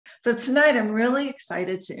So tonight I'm really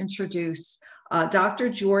excited to introduce Dr.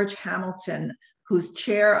 George Hamilton, who's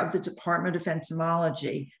chair of the Department of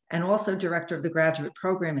Entomology and also director of the graduate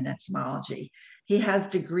program in entomology. He has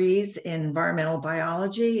degrees in environmental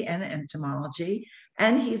biology and entomology,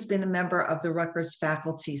 and he's been a member of the Rutgers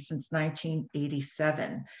faculty since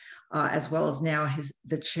 1987, as well as now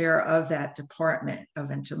the chair of that Department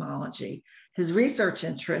of Entomology. His research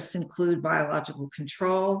interests include biological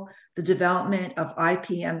control, the development of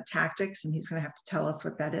IPM tactics, and he's going to have to tell us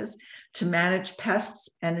what that is, to manage pests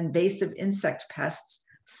and invasive insect pests,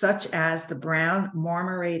 such as the brown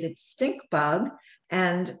marmorated stink bug,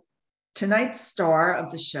 and tonight's star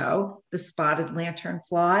of the show, the spotted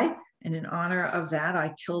lanternfly. And in honor of that,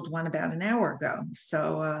 I killed one about an hour ago.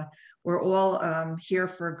 So we're all here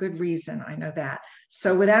for a good reason, I know that.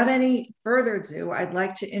 So without any further ado, I'd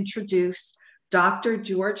like to introduce Dr.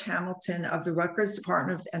 George Hamilton of the Rutgers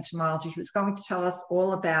Department of Entomology, who's going to tell us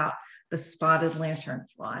all about the spotted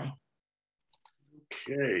lanternfly.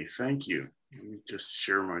 Okay, thank you. Let me just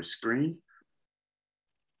share my screen.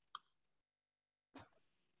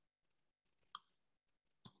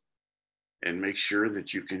 And make sure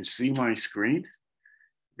that you can see my screen.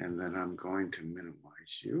 And then I'm going to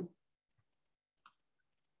minimize you.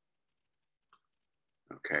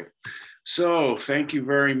 Okay, so thank you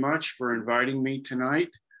very much for inviting me tonight.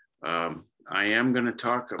 I am going to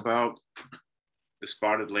talk about the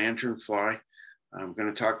spotted lanternfly. I'm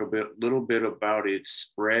going to talk a little bit about its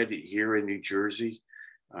spread here in New Jersey,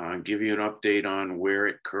 give you an update on where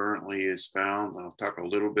it currently is found. I'll talk a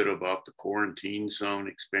little bit about the quarantine zone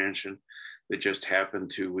expansion that just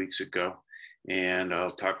happened 2 weeks ago. And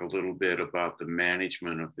I'll talk a little bit about the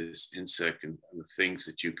management of this insect and the things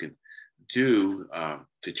that you can do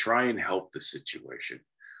to try and help the situation.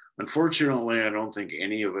 Unfortunately, I don't think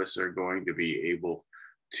any of us are going to be able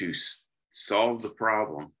to solve the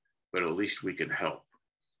problem, but at least we can help.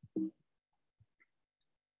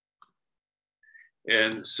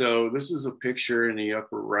 And so this is a picture in the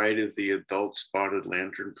upper right of the adult spotted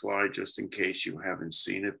lanternfly, just in case you haven't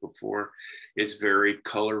seen it before. It's very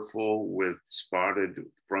colorful with spotted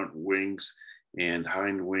front wings and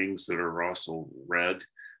hind wings that are also red.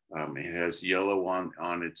 It has yellow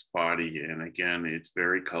on its body, and again, it's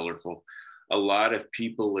very colorful. A lot of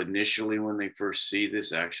people initially, when they first see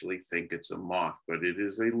this, actually think it's a moth, but it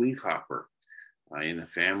is a leafhopper in the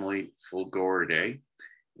family Fulgoridae,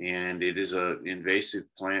 and it is an invasive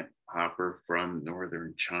plant hopper from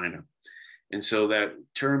northern China. And so that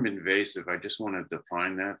term invasive, I just want to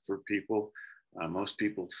define that for people. Most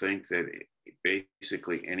people think that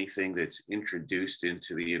basically anything that's introduced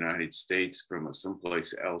into the United States from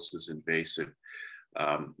someplace else is invasive.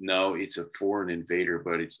 No, it's a foreign invader,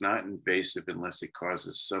 but it's not invasive unless it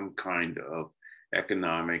causes some kind of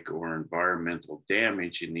economic or environmental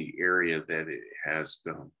damage in the area that it has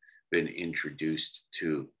been introduced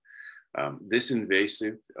to. This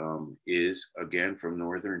invasive is, again, from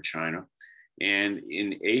northern China. And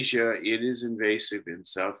in Asia, it is invasive in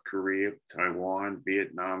South Korea, Taiwan,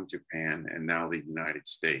 Vietnam, Japan, and now the United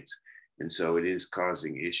States. And so it is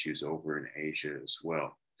causing issues over in Asia as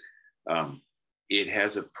well. It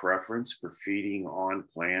has a preference for feeding on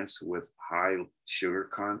plants with high sugar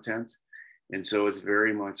content. And so it's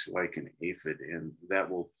very much like an aphid, and that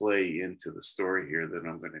will play into the story here that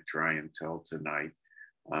I'm going to try and tell tonight.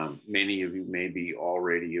 Many of you may be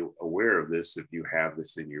already aware of this if you have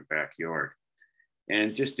this in your backyard.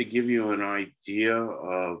 And just to give you an idea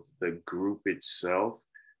of the group itself,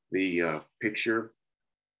 the picture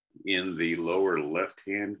in the lower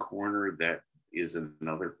left-hand corner, that is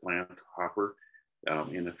another plant hopper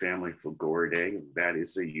in the family Fulgoridae. That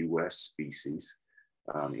is a US species.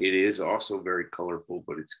 It is also very colorful,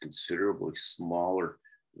 but it's considerably smaller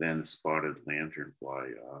than the spotted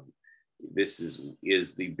lanternfly. This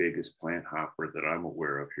is the biggest plant hopper that I'm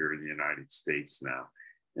aware of here in the United States now.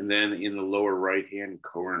 And then in the lower right-hand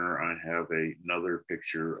corner, I have another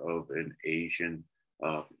picture of an Asian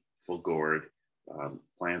Fulgorid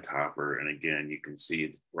plant hopper. And again, you can see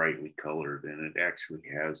it's brightly colored, and it actually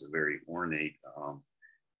has a very ornate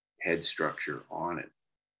head structure on it.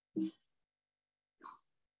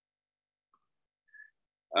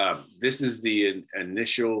 This is the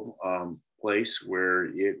initial place where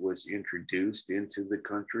it was introduced into the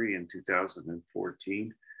country in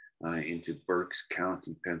 2014 into Berks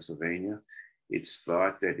County, Pennsylvania. It's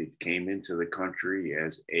thought that it came into the country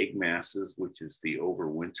as egg masses, which is the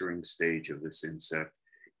overwintering stage of this insect,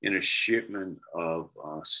 in a shipment of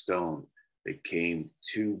stone that came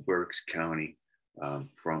to Berks County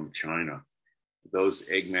from China. Those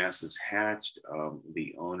egg masses hatched.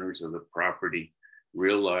 The owners of the property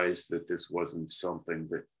realized that this wasn't something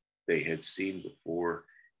that they had seen before.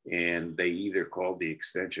 And they either called the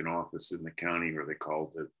extension office in the county or they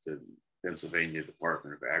called the Pennsylvania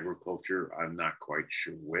Department of Agriculture. I'm not quite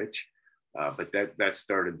sure which, but that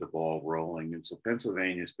started the ball rolling. And so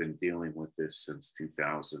Pennsylvania's been dealing with this since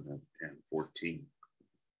 2014.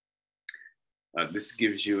 This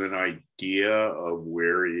gives you an idea of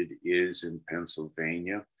where it is in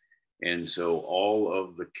Pennsylvania. And so all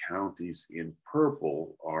of the counties in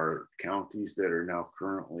purple are counties that are now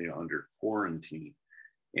currently under quarantine.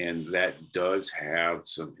 And that does have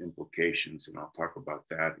some implications, and I'll talk about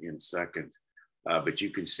that in a second. But you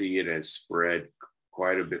can see it has spread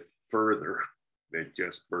quite a bit further than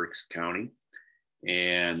just Berks County.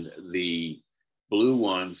 And the blue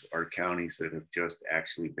ones are counties that have just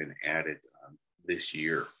actually been added this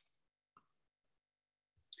year.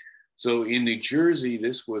 So in New Jersey,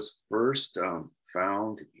 this was first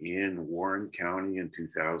found in Warren County in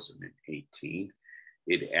 2018.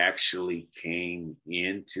 It actually came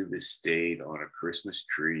into the state on a Christmas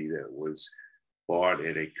tree that was bought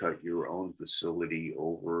at a cut your own facility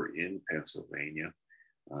over in Pennsylvania.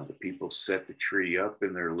 The people set the tree up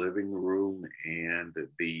in their living room, and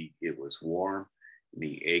it was warm.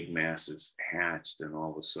 The egg masses hatched, and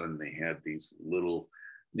all of a sudden they had these little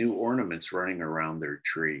new ornaments running around their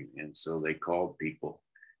tree. And so they called people,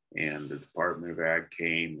 and the Department of Ag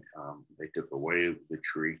came. They took away the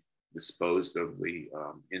tree, disposed of the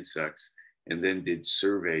insects, and then did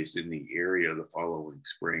surveys in the area the following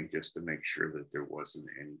spring just to make sure that there wasn't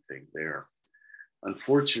anything there.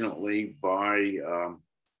 Unfortunately, by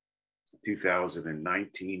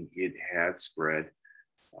 2019, it had spread,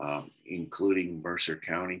 including Mercer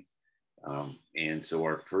County. And so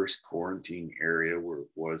our first quarantine area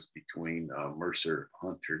was between Mercer,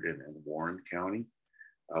 Hunterdon, and Warren County.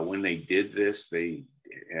 When they did this, they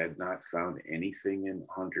had not found anything in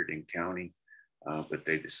Hunterdon County, but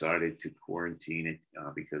they decided to quarantine it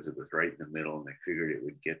because it was right in the middle, and they figured it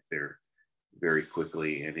would get there very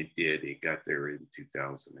quickly, and it did. It got there in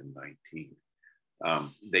 2019.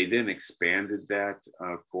 They then expanded that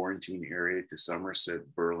quarantine area to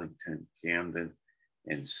Somerset, Burlington, Camden,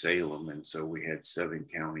 and Salem, and so we had 7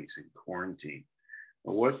 counties in quarantine.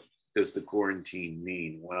 Now, what does the quarantine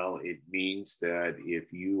mean? Well, it means that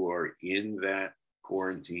if you are in that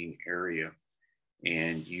quarantine area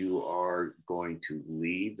and you are going to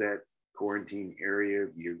leave that quarantine area,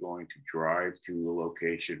 you're going to drive to a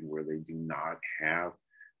location where they do not have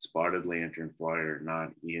spotted lanternfly or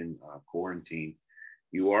not in quarantine,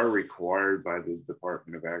 you are required by the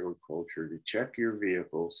Department of Agriculture to check your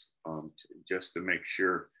vehicles just to make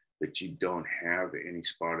sure that you don't have any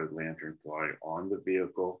spotted lanternfly on the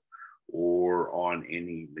vehicle or on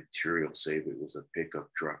any material, say if it was a pickup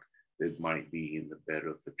truck that might be in the bed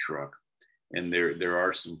of the truck. And there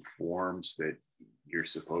are some forms that you're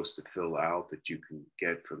supposed to fill out that you can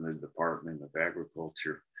get from the Department of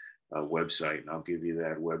Agriculture website. And I'll give you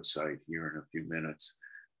that website here in a few minutes.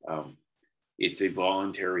 It's a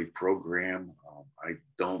voluntary program. I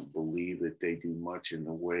don't believe that they do much in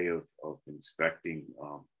the way of inspecting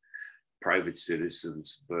private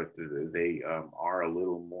citizens, but they are a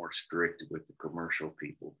little more strict with the commercial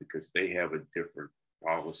people because they have a different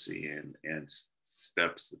policy and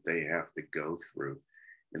steps that they have to go through.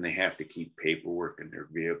 And they have to keep paperwork in their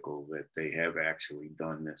vehicle that they have actually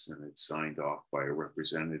done this and it's signed off by a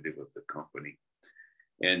representative of the company.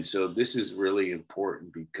 And so this is really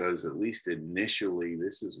important because at least initially,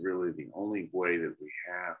 this is really the only way that we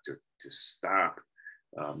have to stop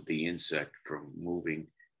the insect from moving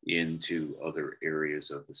into other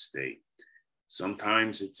areas of the state.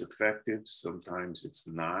 Sometimes it's effective, sometimes it's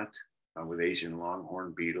not. With Asian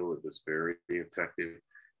longhorn beetle, it was very effective.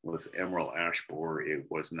 With emerald ash borer, it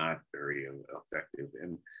was not very effective.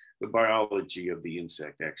 And the biology of the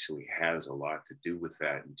insect actually has a lot to do with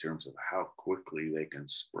that in terms of how quickly they can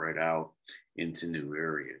spread out into new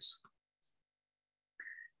areas.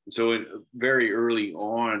 So very early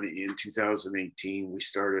on in 2018, we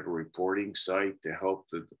started a reporting site to help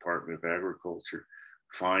the Department of Agriculture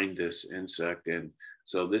find this insect. And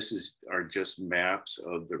so this are just maps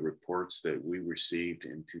of the reports that we received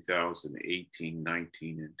in 2018,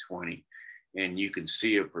 19, and 20. And you can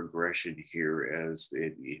see a progression here as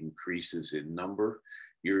it increases in number.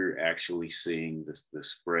 You're actually seeing the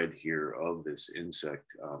spread here of this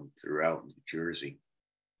insect throughout New Jersey.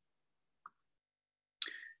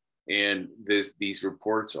 And these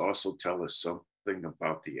reports also tell us something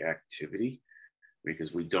about the activity,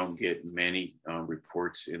 because we don't get many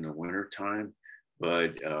reports in the wintertime,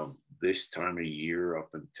 but this time of year up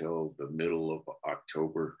until the middle of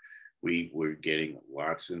October, we were getting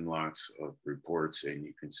lots and lots of reports, and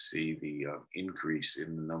you can see the increase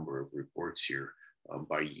in the number of reports here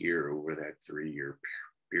by year over that 3-year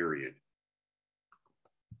period.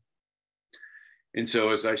 And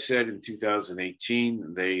so, as I said, in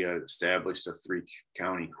 2018, they established a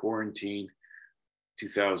 3-county quarantine.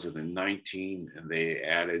 2019, and they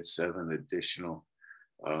added 4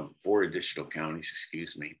 additional counties,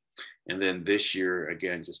 excuse me. And then this year,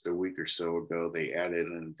 again, just a week or so ago, they added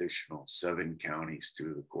an additional 7 counties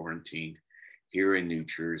to the quarantine here in New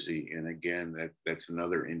Jersey. And again, that's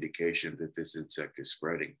another indication that this insect is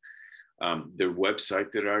spreading. The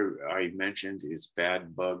website that I mentioned is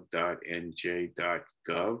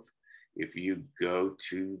badbug.nj.gov. If you go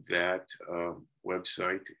to that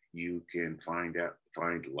website, you can find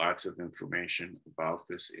lots of information about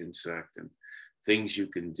this insect and things you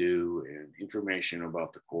can do, and information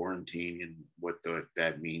about the quarantine and what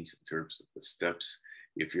that means in terms of the steps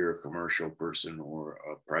if you're a commercial person or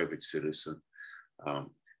a private citizen.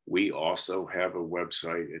 We also have a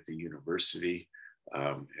website at the university.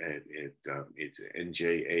 It's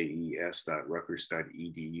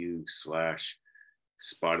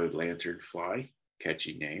njaes.rutgers.edu/Spotted Lanternfly,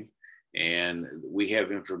 catchy name. And we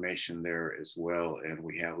have information there as well. And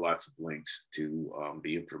we have lots of links to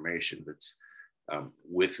the information that's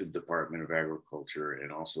with the Department of Agriculture,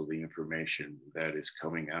 and also the information that is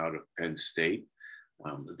coming out of Penn State.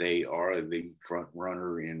 They are the front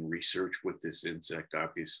runner in research with this insect,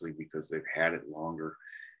 obviously, because they've had it longer.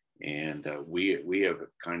 And we have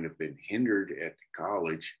kind of been hindered at the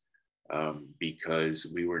college because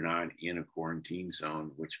we were not in a quarantine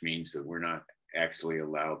zone, which means that we're not actually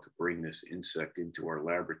allowed to bring this insect into our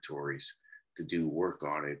laboratories to do work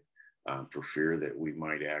on it, for fear that we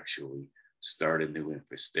might actually start a new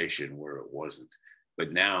infestation where it wasn't.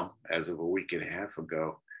 But now, as of a week and a half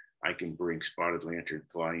ago, I can bring spotted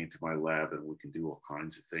lanternfly into my lab, and we can do all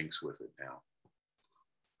kinds of things with it now.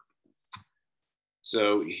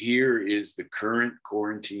 So here is the current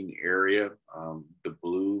quarantine area. The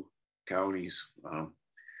blue counties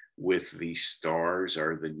with the stars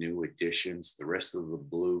are the new additions. The rest of the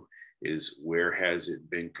blue is where has it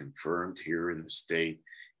been confirmed here in the state,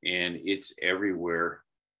 and it's everywhere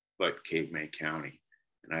but Cape May County.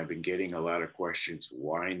 And I've been getting a lot of questions,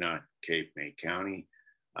 why not Cape May County?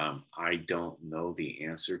 I don't know the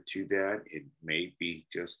answer to that. It may be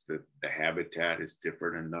just that the habitat is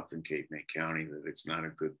different enough in Cape May County that it's not a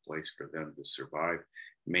good place for them to survive.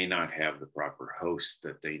 May not have the proper hosts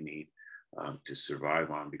that they need to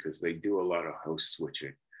survive on, because they do a lot of host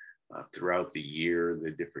switching. Throughout the year,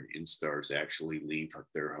 the different instars actually leave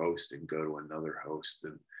their host and go to another host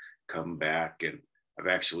and come back. And I've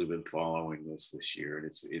actually been following this year, and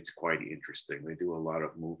it's quite interesting. They do a lot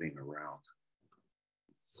of moving around.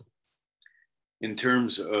 In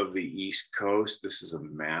terms of the East Coast, this is a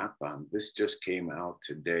map. This just came out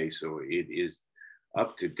today, so it is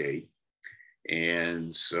up to date.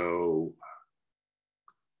 And so,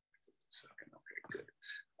 just a second, okay, good.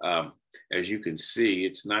 As you can see,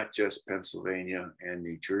 it's not just Pennsylvania and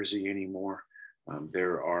New Jersey anymore.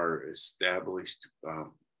 There are established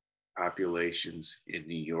populations in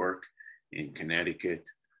New York, in Connecticut.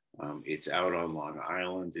 It's out on Long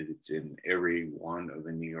Island. It's in every one of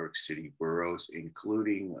the New York City boroughs,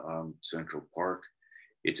 including Central Park.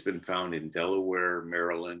 It's been found in Delaware,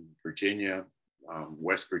 Maryland, Virginia,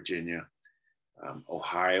 West Virginia,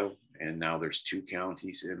 Ohio, and now there's 2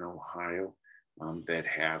 counties in Ohio that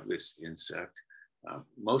have this insect,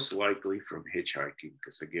 most likely from hitchhiking,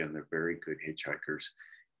 because again, they're very good hitchhikers.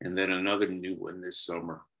 And then another new one this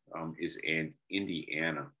summer is in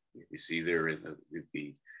Indiana. You see there in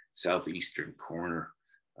the southeastern corner,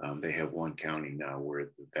 they have 1 county now where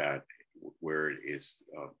it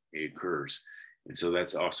occurs. And so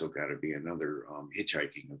that's also got to be another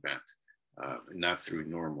hitchhiking event, not through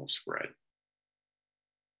normal spread.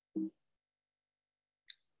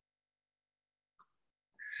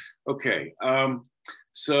 Okay,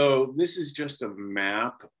 so this is just a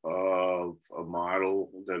map of a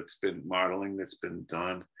modeling that's been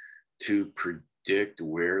done to predict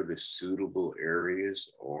where the suitable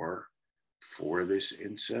areas are for this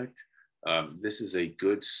insect. This is a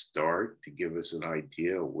good start to give us an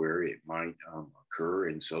idea where it might occur.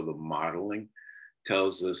 And so the modeling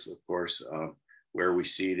tells us, of course, where we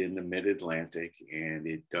see it in the mid-Atlantic, and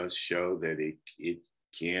it does show that it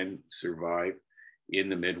can survive in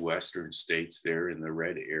the Midwestern states there in the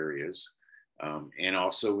red areas, and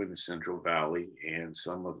also in the Central Valley and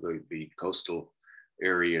some of the coastal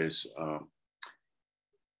areas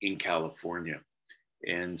in California.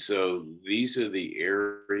 And so these are the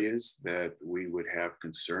areas that we would have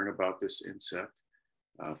concern about this insect.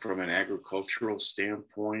 From an agricultural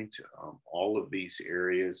standpoint, all of these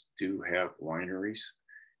areas do have wineries,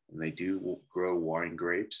 and they do grow wine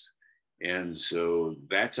grapes. And so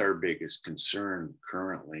that's our biggest concern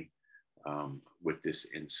currently with this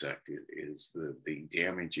insect is the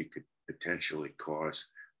damage it could potentially cause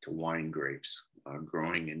to wine grapes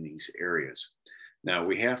growing in these areas. Now,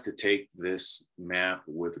 we have to take this map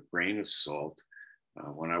with a grain of salt.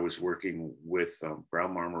 When I was working with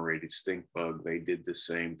brown marmorated stink bug, they did the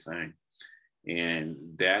same thing. And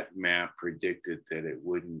that map predicted that it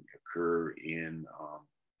wouldn't occur in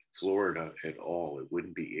Florida at all. It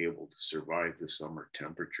wouldn't be able to survive the summer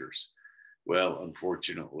temperatures. Well,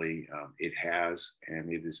 unfortunately, it has,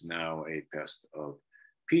 and it is now a pest of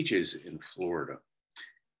peaches in Florida.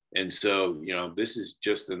 And so, you know, this is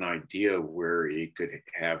just an idea where it could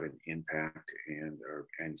have an impact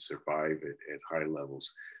and survive at high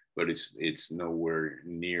levels, but it's nowhere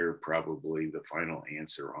near probably the final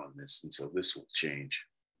answer on this. And so this will change.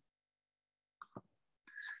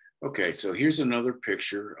 Okay, so here's another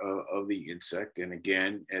picture of the insect. And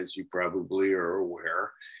again, as you probably are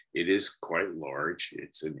aware, it is quite large.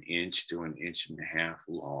 It's 1 inch to 1.5 inches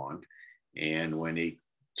long. And when it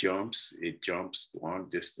jumps long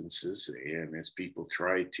distances. And as people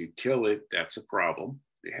try to kill it, that's a problem.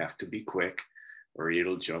 They have to be quick or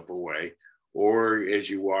it'll jump away. Or as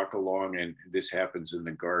you walk along, and this happens in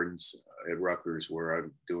the gardens at Rutgers where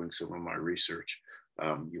I'm doing some of my research,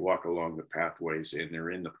 you walk along the pathways and they're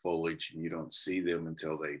in the foliage and you don't see them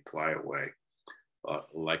until they fly away,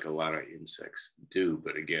 like a lot of insects do.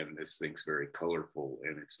 But again, this thing's very colorful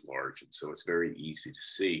and it's large. And so it's very easy to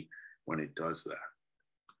see when it does that.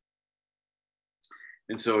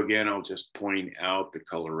 And so again, I'll just point out the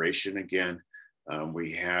coloration again.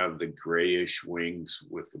 We have the grayish wings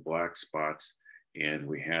with the black spots, and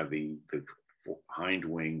we have the hind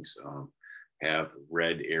wings have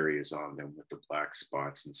red areas on them with the black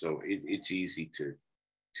spots. And so it's easy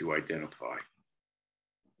to identify.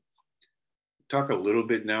 Talk a little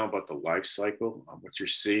bit now about the life cycle. What you're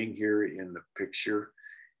seeing here in the picture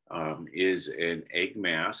is an egg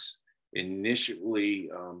mass. Initially,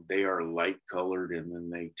 they are light colored and then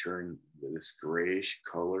they turn this grayish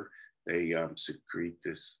color. They secrete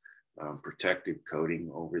this protective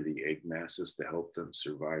coating over the egg masses to help them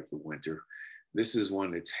survive the winter. This is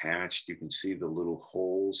when it's hatched. You can see the little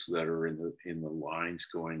holes that are in the lines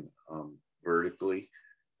going vertically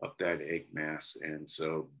up that egg mass. And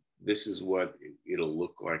so this is what it'll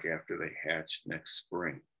look like after they hatch next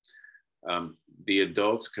spring. The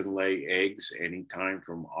adults can lay eggs anytime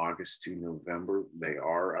from August to November. They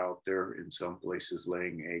are out there in some places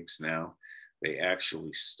laying eggs now. They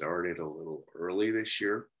actually started a little early this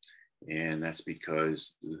year, and that's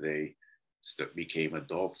because they became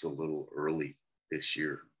adults a little early this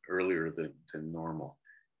year, earlier than normal.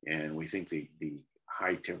 And we think the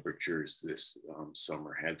high temperatures this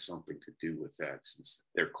summer had something to do with that, since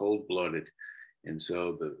they're cold-blooded. And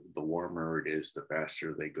so the warmer it is, the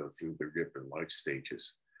faster they go through their different life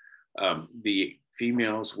stages. The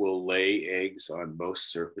females will lay eggs on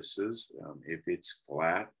most surfaces. If it's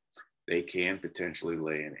flat, they can potentially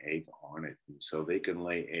lay an egg on it. And so they can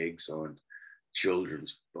lay eggs on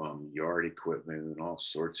children's yard equipment and all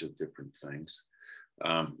sorts of different things.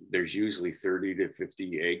 There's usually 30 to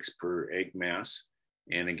 50 eggs per egg mass.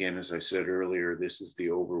 And again, as I said earlier, this is the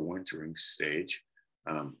overwintering stage.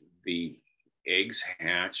 The eggs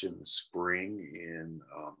hatch in the spring in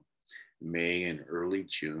May and early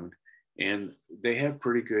June, and they have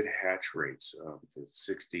pretty good hatch rates, to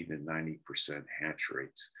 60 to 90% hatch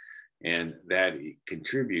rates. And that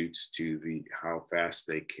contributes to how fast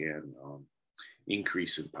they can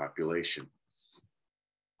increase in population.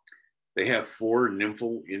 They have 4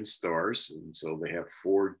 nymphal instars, and so they have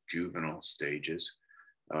 4 juvenile stages.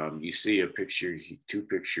 You see a picture, 2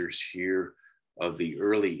 pictures here of the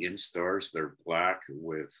early instars. They're black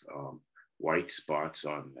with white spots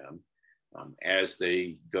on them. As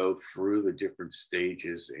they go through the different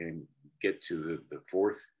stages and get to the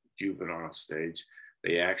 4th juvenile stage,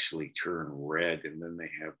 they actually turn red, and then they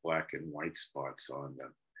have black and white spots on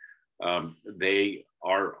them. They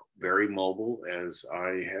are very mobile, as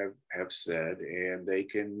I have said, and they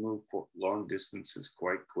can move long distances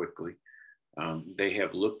quite quickly. They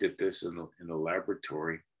have looked at this in the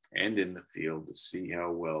laboratory and in the field to see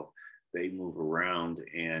how well they move around.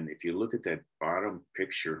 And if you look at that bottom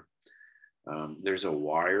picture, there's a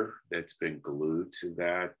wire that's been glued to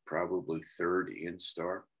that, probably 3rd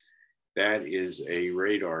instar. That is a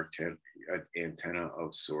radar antenna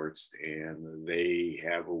of sorts, and they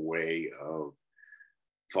have a way of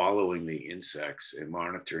following the insects and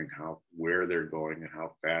monitoring where they're going and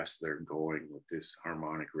how fast they're going with this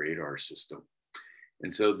harmonic radar system.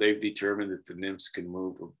 And so they've determined that the nymphs can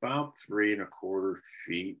move about 3¼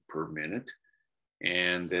 feet per minute,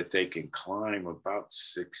 and that they can climb about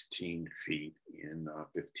 16 feet in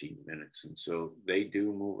 15 minutes. And so they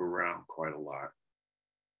do move around quite a lot.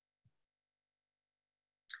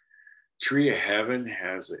 Tree of Heaven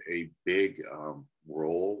has a big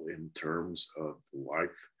role in terms of the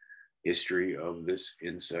life history of this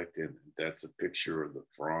insect. And that's a picture of the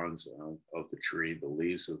fronds of the tree, the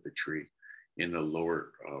leaves of the tree in the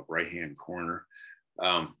lower right-hand corner.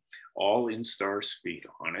 All instars feed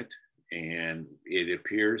on it. And it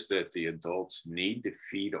appears that the adults need to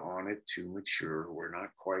feed on it to mature. We're not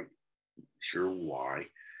quite sure why.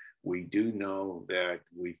 We do know that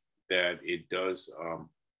it does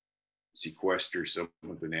sequester some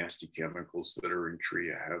of the nasty chemicals that are in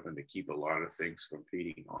Tree of Heaven to keep a lot of things from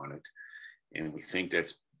feeding on it. And we think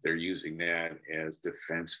they're using that as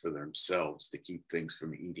defense for themselves to keep things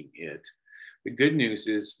from eating it. The good news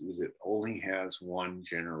is it only has 1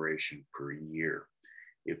 generation per year.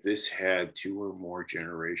 If this had 2 or more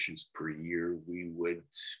generations per year, we would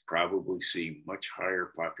probably see much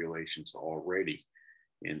higher populations already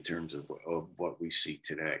in terms of what we see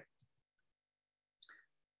today.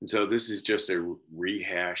 And so this is just a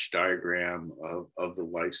rehashed diagram of the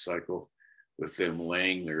life cycle, with them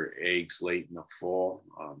laying their eggs late in the fall.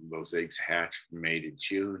 Those eggs hatch from May to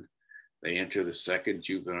June. They enter the 2nd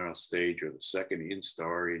juvenile stage, or the 2nd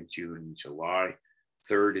instar, in June and July,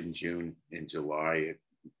 3rd in June and July,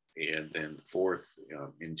 and then the 4th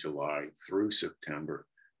in July through September,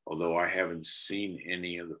 although I haven't seen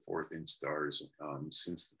any of the 4th instars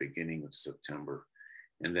since the beginning of September.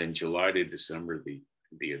 And then July to December,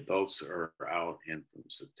 the adults are out, and from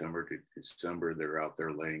September to December, they're out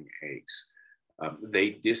there laying eggs. They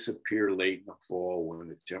disappear late in the fall when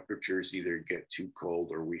the temperatures either get too cold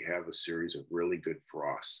or we have a series of really good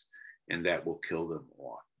frosts, and that will kill them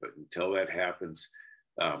off. But until that happens,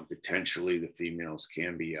 potentially the females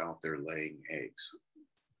can be out there laying eggs.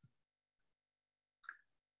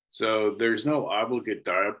 So there's no obligate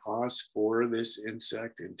diapause for this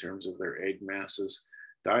insect in terms of their egg masses.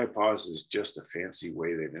 Diapause is just a fancy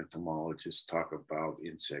way that entomologists talk about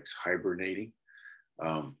insects hibernating.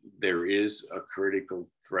 There is a critical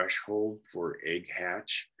threshold for egg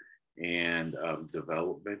hatch and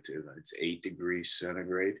development. It's 8 degrees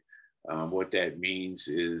centigrade. What that means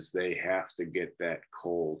is they have to get that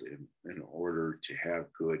cold in order to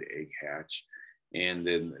have good egg hatch. And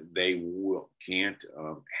then they can't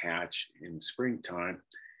hatch in the springtime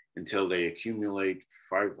until they accumulate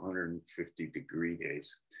 550 degree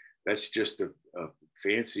days. That's just a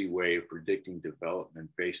fancy way of predicting development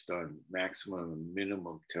based on maximum and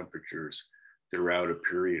minimum temperatures throughout a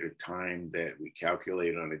period of time that we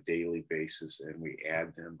calculate on a daily basis, and we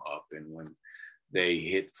add them up. And when they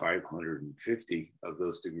hit 550 of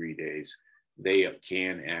those degree days, they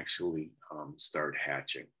can actually start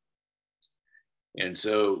hatching. And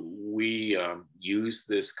so we use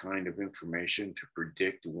this kind of information to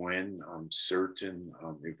predict when certain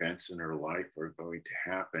events in our life are going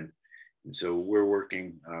to happen. And so we're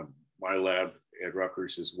working, my lab at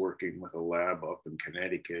Rutgers is working with a lab up in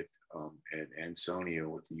Connecticut at Ansonia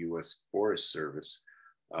with the US Forest Service,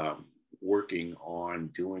 working on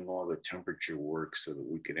doing all the temperature work so that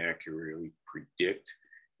we can accurately predict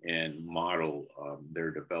and model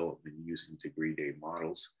their development using degree day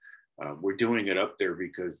models. We're doing it up there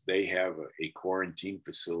because they have a quarantine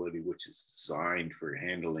facility which is designed for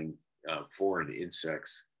handling foreign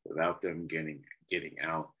insects without them getting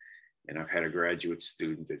out. And I've had a graduate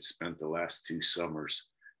student that spent the last 2 summers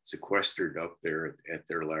sequestered up there at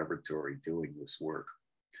their laboratory doing this work.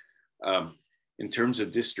 In terms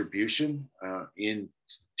of distribution, in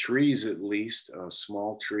trees at least,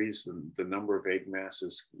 small trees, the number of egg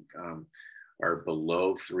masses are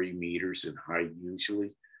below 3 meters in height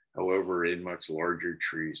usually. However, in much larger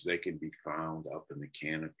trees, they can be found up in the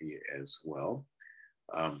canopy as well.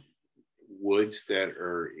 Woods that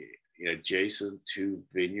are adjacent to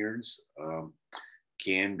vineyards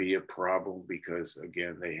can be a problem because,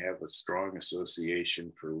 again, they have a strong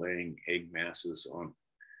association for laying egg masses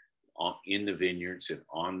in the vineyards and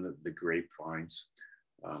on the grapevines.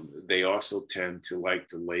 They also tend to like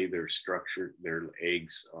to lay their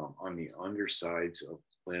eggs on the undersides of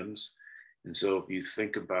limbs. And so if you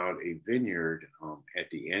think about a vineyard, at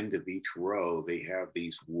the end of each row, they have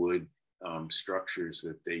these wood structures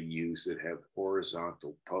that they use that have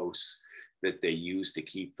horizontal posts that they use to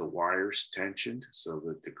keep the wires tensioned so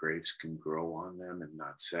that the grapes can grow on them and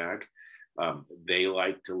not sag. They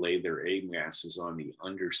like to lay their egg masses on the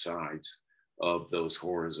undersides of those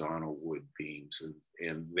horizontal wood beams,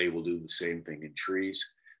 and they will do the same thing in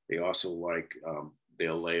trees. They also like,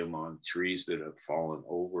 they'll lay them on trees that have fallen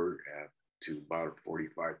over to about a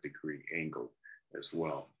 45-degree angle as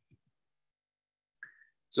well.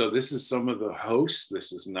 So this is some of the hosts.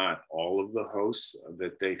 This is not all of the hosts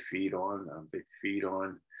that they feed on. They feed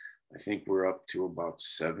on, I think we're up to about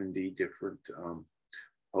 70 different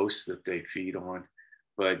hosts that they feed on.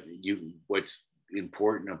 But what's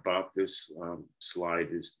important about this slide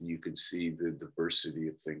is you can see the diversity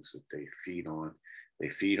of things that they feed on. They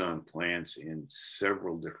feed on plants in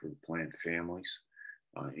several different plant families,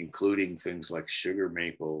 including things like sugar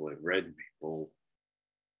maple and red maple,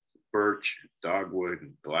 birch, dogwood,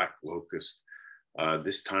 and black locust.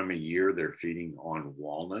 This time of year, they're feeding on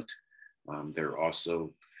walnut. They're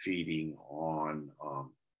also feeding on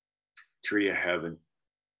tree of heaven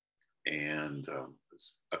and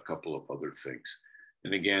a couple of other things.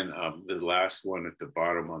 And again, the last one at the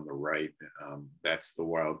bottom on the right, that's the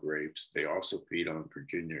wild grapes. They also feed on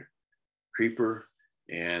Virginia creeper,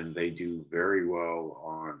 and they do very well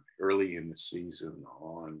on early in the season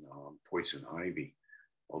on poison ivy.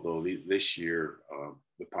 Although this year,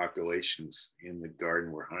 the populations in the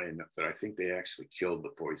garden were high enough that I think they actually killed the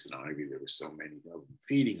poison ivy. There were so many of them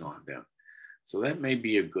feeding on them. So that may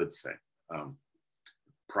be a good thing.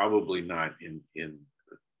 Probably not in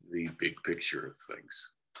the big picture of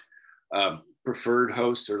things. Preferred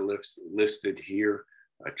hosts are listed here.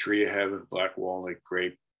 Tree of heaven, black walnut,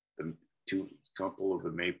 grape, the couple of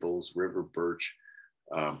the maples, river birch,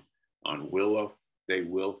 on willow. They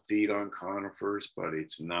will feed on conifers, but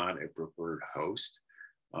it's not a preferred host.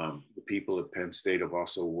 The people at Penn State have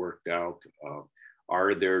also worked out,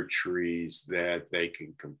 are there trees that they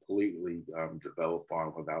can completely develop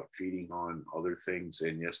on without feeding on other things?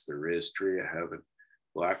 And yes, there is. Tree of heaven,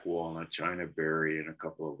 black walnut, china berry, and a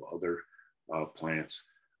couple of other plants.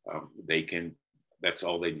 That's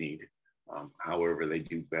all they need. However, they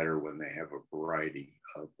do better when they have a variety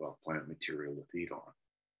of plant material to feed on.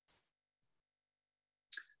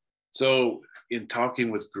 So in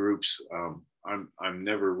talking with groups, I'm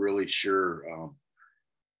never really sure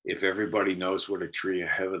if everybody knows what a tree of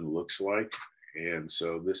heaven looks like. And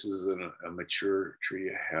so this is a mature tree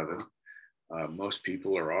of heaven. Most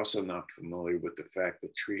people are also not familiar with the fact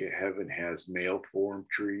that tree of heaven has male form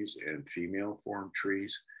trees and female form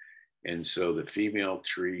trees. And so the female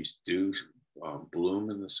trees do bloom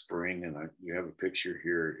in the spring. And you have a picture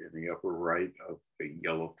here in the upper right of the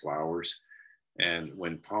yellow flowers. And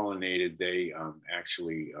when pollinated, they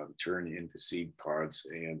actually turn into seed pods.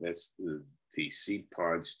 And that's the seed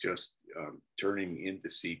pods just turning into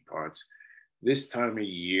seed pods. This time of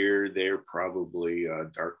year, they're probably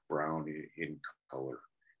dark brown in color.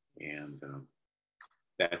 And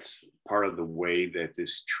that's part of the way that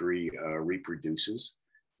this tree reproduces.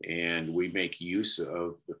 And we make use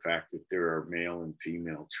of the fact that there are male and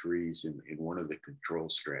female trees in one of the control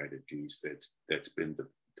strategies that's been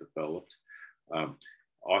developed.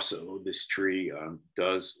 Also, this tree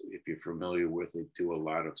does, if you're familiar with it, do a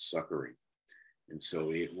lot of suckering. And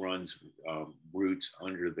so it runs roots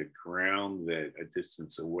under the ground that a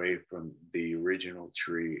distance away from the original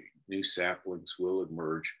tree, new saplings will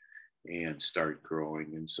emerge and start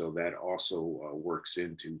growing. And so that also works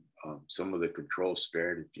into some of the control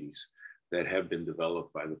strategies that have been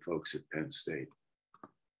developed by the folks at Penn State.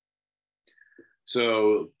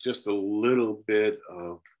 So just a little bit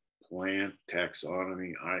of plant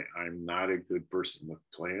taxonomy. I'm not a good person with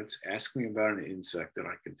plants. Ask me about an insect and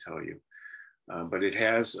I can tell you. But it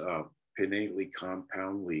has pinnately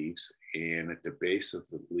compound leaves, and at the base of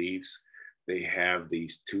the leaves, they have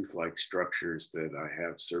these tooth-like structures that I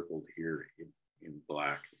have circled here in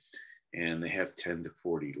black, and they have 10 to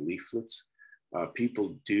 40 leaflets.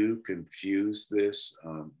 People do confuse this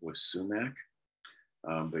with sumac,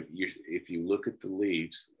 but if you look at the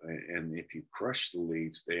leaves, and if you crush the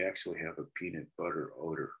leaves, they actually have a peanut butter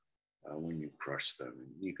odor when you crush them.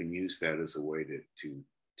 And you can use that as a way to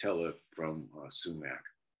tell it from sumac.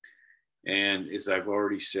 And as I've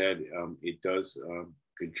already said, it does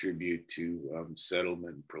contribute to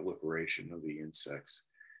settlement and proliferation of the insects.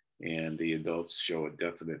 And the adults show a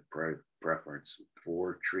definite preference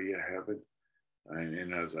for tree of heaven.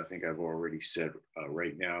 And as I think I've already said,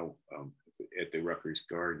 right now at the Rutgers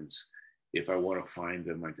Gardens, if I want to find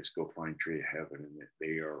them, I just go find tree of heaven, and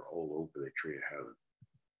they are all over the tree of heaven.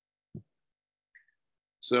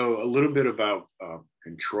 So a little bit about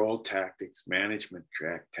control tactics, management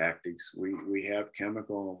tactics. We have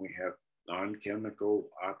chemical and we have non-chemical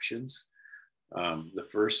options. The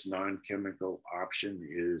first non-chemical option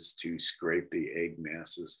is to scrape the egg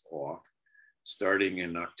masses off, starting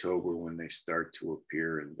in October when they start to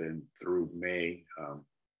appear, and then through May,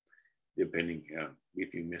 depending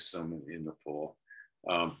if you miss some in the fall.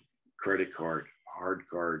 Credit card, hard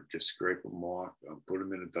card, just scrape them off, put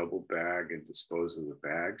them in a double bag and dispose of the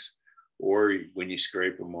bags. Or when you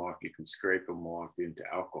scrape them off, you can scrape them off into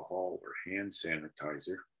alcohol or hand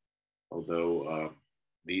sanitizer. Although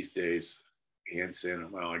these days, hand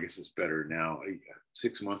sanitizer, well, I guess it's better now.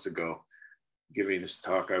 6 months ago, giving this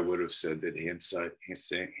talk, I would have said that hand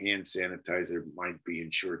sanitizer might be in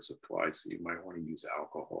short supply, so you might want to use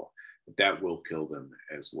alcohol, but that will kill them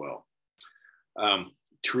as well.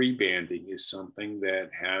 Tree banding is something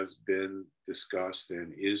that has been discussed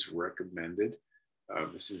and is recommended.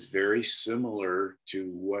 This is very similar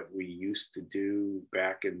to what we used to do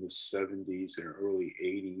back in the 70s and early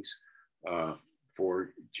 80s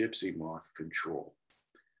for gypsy moth control.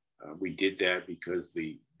 We did that because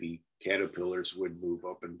the caterpillars would move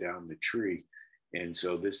up and down the tree. And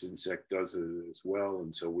so this insect does it as well.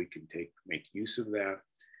 And so we can make use of that.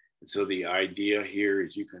 And so the idea here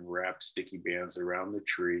is you can wrap sticky bands around the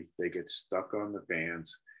tree. They get stuck on the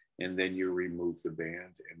bands, and then you remove the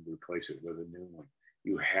band and replace it with a new one.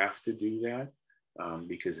 You have to do that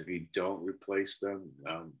because if you don't replace them,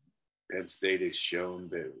 Penn State has shown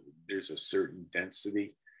that there's a certain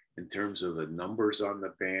density in terms of the numbers on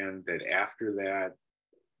the band that after that,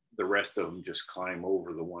 the rest of them just climb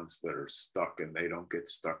over the ones that are stuck and they don't get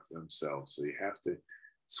stuck themselves. So you have to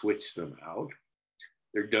switch them out.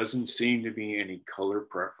 There doesn't seem to be any color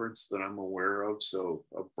preference that I'm aware of. So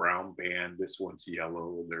a brown band, this one's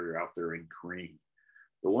yellow, they're out there in cream.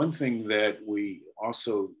 The one thing that we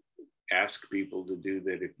also ask people to do,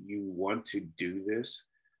 that if you want to do this,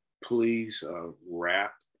 please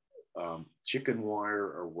wrap chicken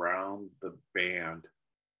wire around the band.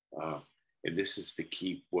 And this is to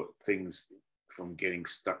keep things from getting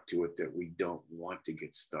stuck to it that we don't want to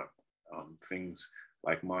get stuck. Things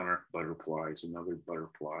like monarch butterflies and other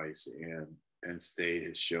butterflies. And Penn State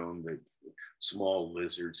has shown that small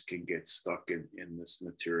lizards can get stuck in this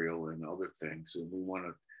material and other things. And we want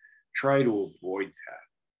to try to avoid that.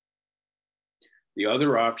 The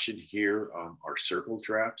other option here are circle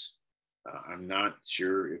traps. I'm not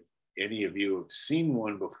sure if any of you have seen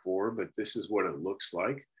one before, but this is what it looks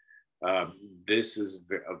like. This is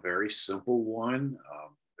a very simple one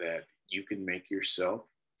that you can make yourself.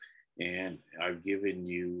 And I've given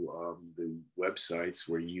you the websites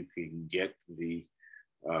where you can get the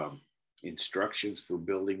instructions for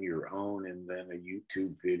building your own, and then a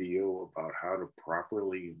YouTube video about how to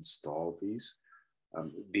properly install these.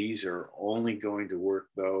 These are only going to work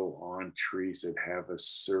though on trees that have a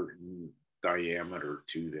certain diameter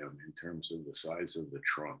to them in terms of the size of the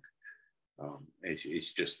trunk.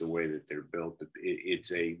 It's just the way that they're built.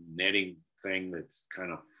 It's a netting thing that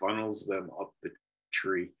kind of funnels them up the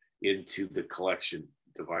tree into the collection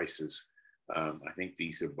devices. I think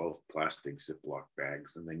these are both plastic Ziploc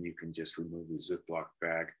bags, and then you can just remove the Ziploc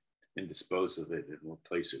bag and dispose of it and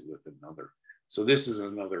replace it with another. So this is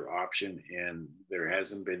another option, and there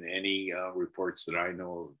hasn't been any reports that I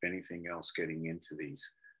know of anything else getting into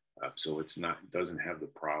these. So it doesn't have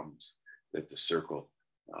the problems that the circle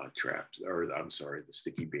traps, or I'm sorry, the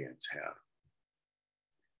sticky bands have.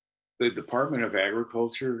 The Department of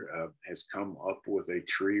Agriculture has come up with a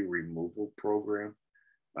tree removal program.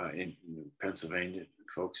 In Pennsylvania,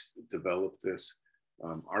 folks developed this.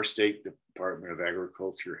 Our state Department of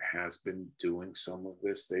Agriculture has been doing some of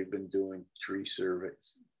this. They've been doing tree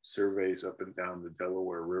surveys up and down the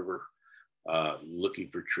Delaware River, looking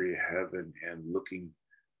for tree of heaven and looking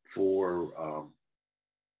for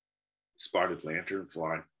spotted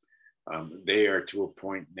lanternfly. They are to a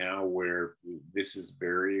point now where this is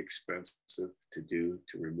very expensive to do,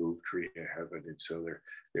 to remove tree of heaven. And so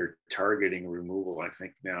they're targeting removal, I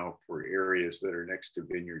think now, for areas that are next to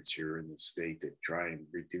vineyards here in the state that try and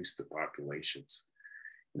reduce the populations.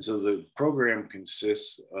 And so the program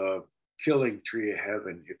consists of killing tree of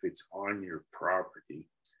heaven if it's on your property.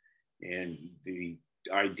 And the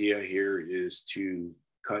idea here is to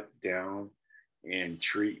cut down and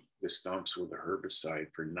treat the stumps with a herbicide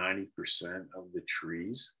for 90% of the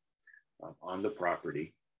trees on the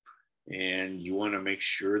property. And you want to make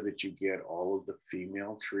sure that you get all of the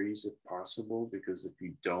female trees if possible, because if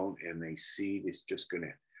you don't and they seed, it's just going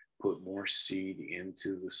to put more seed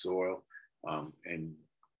into the soil and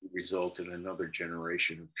result in another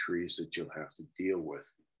generation of trees that you'll have to deal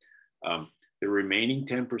with. The remaining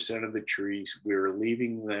 10% of the trees, we're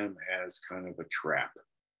leaving them as kind of a trap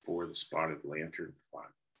for the spotted lanternfly.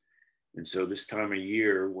 And so this time of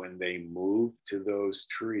year, when they move to those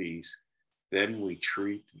trees, then we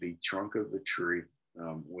treat the trunk of the tree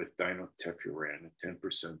with dinotefuran, a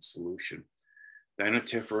 10% solution.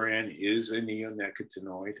 Dinotefuran is a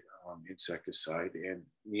neonicotinoid insecticide, and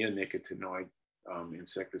neonicotinoid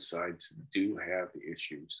insecticides do have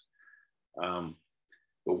issues. But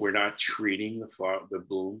we're not treating the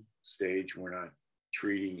bloom stage. We're not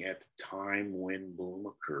treating at the time when bloom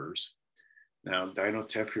occurs. Now,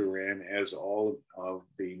 dinotefuran, as all of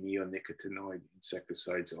the neonicotinoid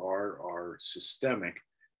insecticides are systemic,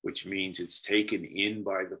 which means it's taken in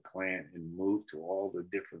by the plant and moved to all the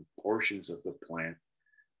different portions of the plant.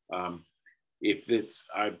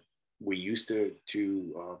 We used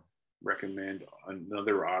to recommend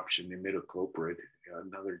another option, imidacloprid,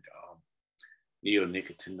 another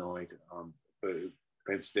neonicotinoid, but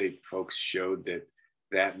Penn State folks showed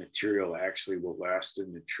that material actually will last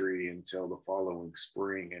in the tree until the following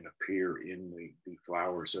spring and appear in the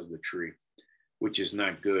flowers of the tree, which is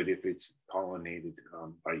not good if it's pollinated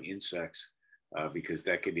by insects, because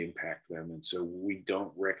that could impact them. And so we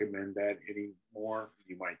don't recommend that anymore.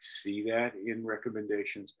 You might see that in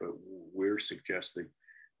recommendations, but we're suggesting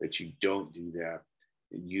that you don't do that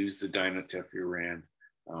and use the dinotefuran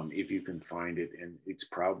if you can find it. And it's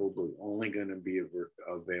probably only going to be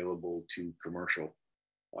available to commercial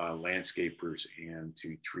landscapers and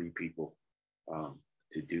to tree people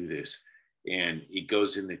to do this. And it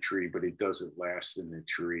goes in the tree, but it doesn't last in the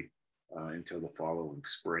tree until the following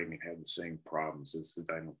spring and have the same problems as the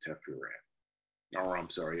dinotefuran. Or I'm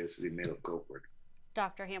sorry, as the imidacloprid.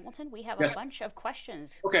 Dr. Hamilton, we have Yes. a bunch of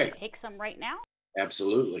questions. Okay. Can we take some right now?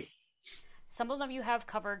 Absolutely. Some of them you have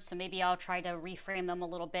covered, so maybe I'll try to reframe them a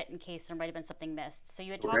little bit in case there might have been something missed. So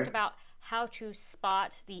you had talked about how to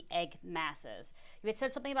spot the egg masses. You had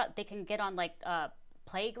said something about they can get on like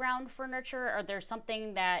playground furniture, or there's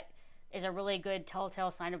something that is a really good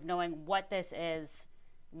telltale sign of knowing what this is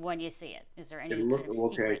when you see it. Is there any kind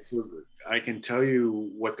of secret? So I can tell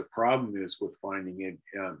you what the problem is with finding it.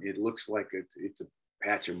 It looks like it's a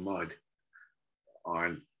patch of mud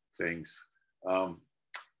on things.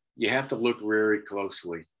 You have to look very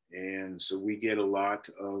closely. And so we get a lot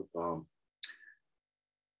of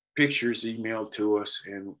pictures emailed to us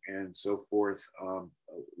and so forth. A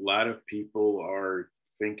lot of people are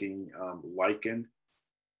thinking lichen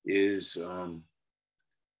is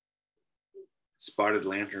spotted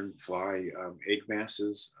lanternfly egg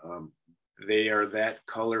masses. They are that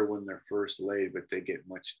color when they're first laid, but they get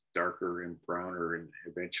much darker and browner and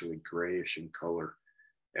eventually grayish in color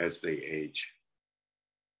as they age.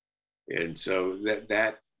 And so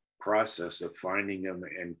that process of finding them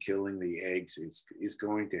and killing the eggs is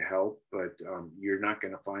going to help, but you're not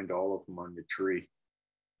going to find all of them on the tree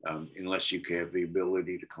unless you have the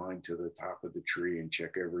ability to climb to the top of the tree and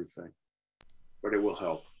check everything. But it will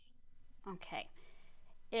help. Okay.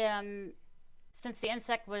 Since the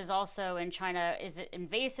insect was also in China, is it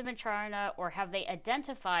invasive in China, or have they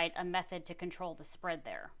identified a method to control the spread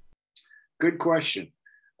there? Good question.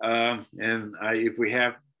 And if we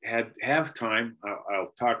have time,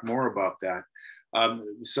 I'll talk more about that.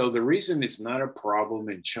 So the reason it's not a problem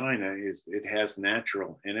in China is it has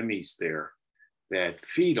natural enemies there that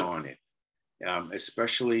feed on it,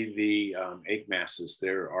 especially the egg masses.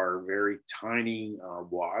 There are very tiny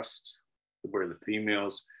wasps where the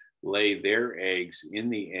females lay their eggs in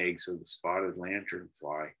the eggs of the spotted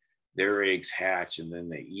lanternfly. Their eggs hatch and then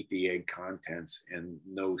they eat the egg contents, and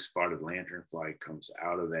no spotted lanternfly comes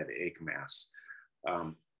out of that egg mass.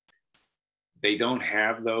 They don't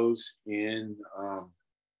have those in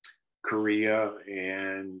Korea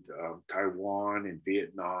and Taiwan and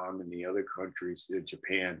Vietnam and the other countries,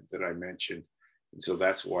 Japan that I mentioned. And so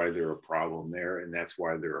that's why they're a problem there. And that's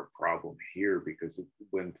why they're a problem here, because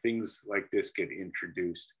when things like this get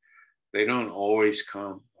introduced, they don't always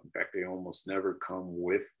come. In fact, they almost never come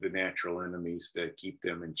with the natural enemies that keep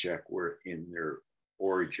them in check in their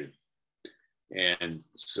origin. And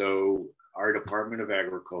so our Department of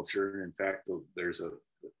Agriculture, in fact, there's a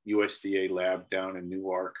USDA lab down in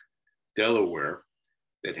Newark, Delaware,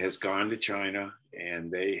 that has gone to China,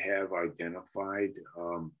 and they have identified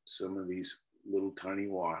some of these little tiny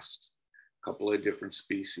wasps, a couple of different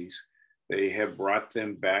species. They have brought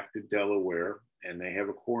them back to Delaware, and they have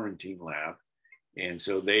a quarantine lab. And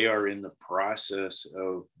so they are in the process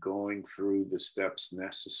of going through the steps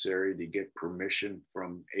necessary to get permission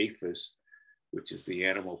from APHIS, which is the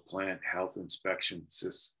Animal Plant Health Inspection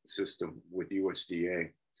System with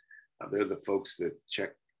USDA. They're the folks that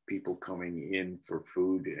check people coming in for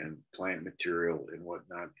food and plant material and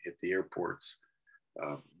whatnot at the airports.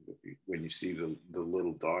 when you see the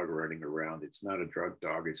little dog running around, it's not a drug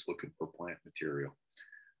dog, it's looking for plant material.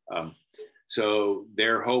 So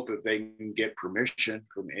their hope, if they can get permission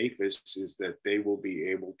from APHIS, is that they will be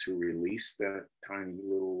able to release that tiny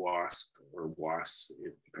little wasp or wasps,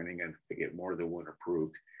 depending on if they get more than one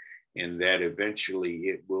approved, and that eventually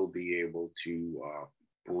it will be able to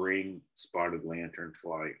bring spotted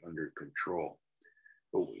lanternfly under control.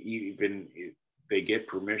 But even if they get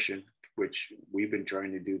permission, which we've been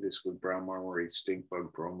trying to do this with brown marmorated stink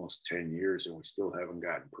bug for almost 10 years, and we still haven't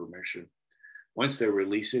gotten permission. Once they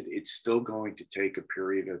release it, it's still going to take a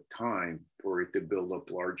period of time for it to build up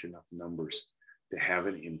large enough numbers to have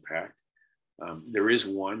an impact. There is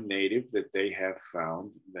one native that they have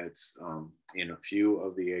found that's in a few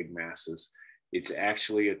of the egg masses. It's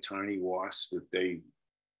actually a tiny wasp that they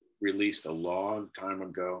released a long time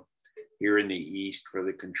ago here in the East for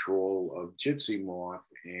the control of gypsy moth,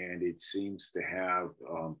 and it seems to have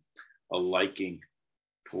a liking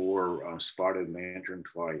for spotted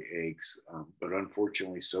lanternfly eggs, but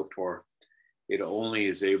unfortunately so far it only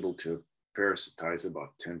is able to parasitize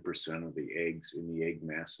about 10% of the eggs in the egg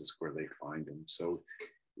masses where they find them. So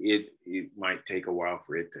it might take a while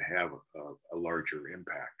for it to have a larger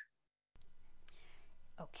impact.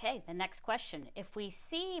 Okay, the next question. If we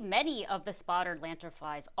see many of the spotted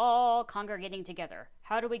lanternflies all congregating together,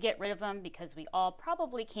 how do we get rid of them? Because we all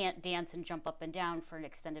probably can't dance and jump up and down for an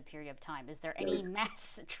extended period of time. Is there any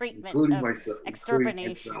mass treatment of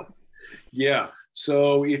extermination? Yeah,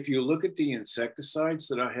 so if you look at the insecticides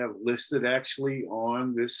that I have listed actually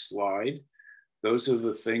on this slide, those are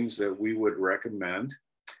the things that we would recommend.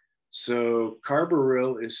 So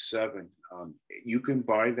carbaryl is 7. You can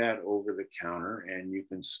buy that over the counter and you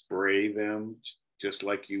can spray them just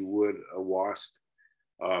like you would a wasp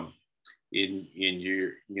in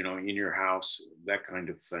your house, that kind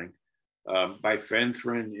of thing.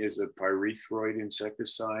 Bifenthrin is a pyrethroid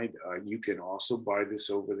insecticide. You can also buy this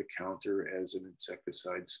over the counter as an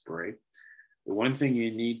insecticide spray. The one thing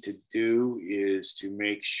you need to do is to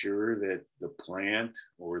make sure that the plant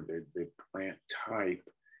or the plant type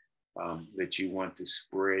that you want to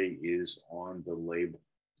spray is on the label.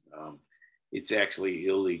 It's actually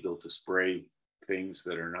illegal to spray things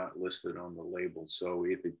that are not listed on the label. So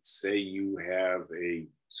if it say you have a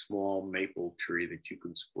small maple tree that you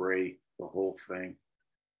can spray the whole thing,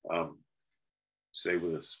 say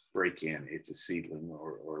with a spray can, it's a seedling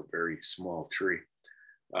or a very small tree.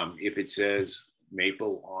 If it says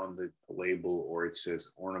maple on the label, or it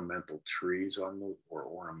says ornamental trees on the, or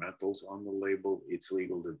ornamentals on the label, it's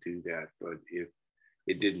legal to do that. But if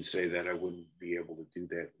it didn't say that, I wouldn't be able to do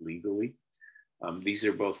that legally. These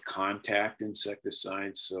are both contact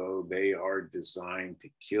insecticides, so they are designed to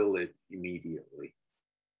kill it immediately.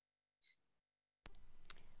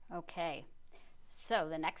 Okay, so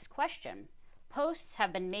the next question. Posts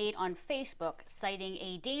have been made on Facebook citing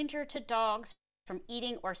a danger to dogs from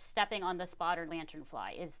eating or stepping on the spotted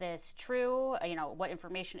lanternfly. Is this true? What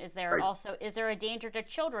information is there? Right. Also, is there a danger to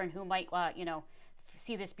children who might,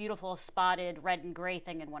 see this beautiful spotted red and gray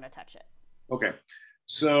thing and want to touch it? Okay,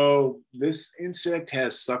 so this insect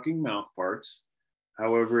has sucking mouth parts.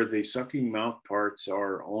 However, the sucking mouth parts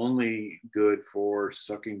are only good for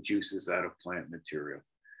sucking juices out of plant material.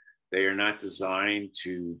 They are not designed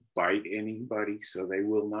to bite anybody, so they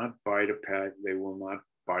will not bite a pet. They will not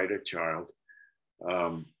bite a child.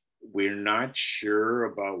 We're not sure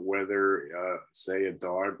about whether, say, a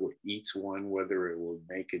dog eats one, whether it will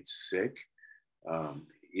make it sick.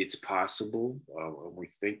 It's possible. We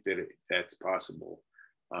think that that's possible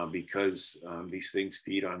because these things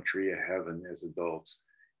feed on tree of heaven as adults.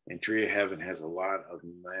 And tree of heaven has a lot of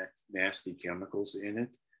nasty chemicals in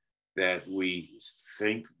it that we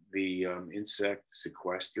think the insect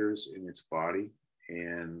sequesters in its body.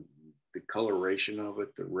 And the coloration of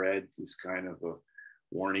it, the red, is kind of a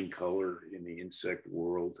warning color in the insect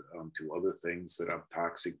world to other things that are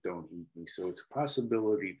toxic, don't eat me. So it's a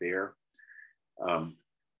possibility there.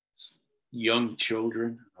 Young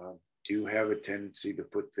children do have a tendency to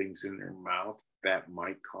put things in their mouth. That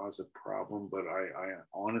might cause a problem, but I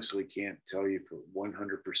honestly can't tell you for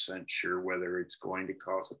 100% sure whether it's going to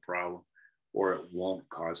cause a problem or it won't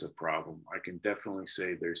cause a problem. I can definitely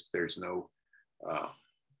say there's no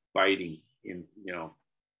biting in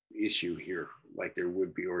issue here like there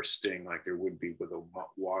would be, or sting like there would be with a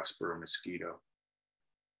wasp or a mosquito.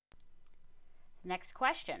 Next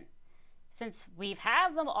question. Since we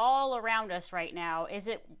have them all around us right now, is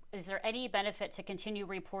there any benefit to continue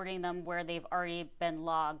reporting them where they've already been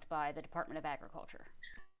logged by the Department of Agriculture?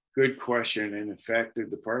 Good question. And in fact, the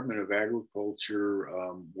Department of Agriculture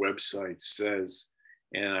website says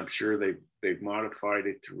and I'm sure they've modified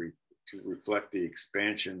it to reflect the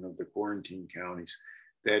expansion of the quarantine counties,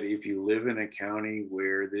 that if you live in a county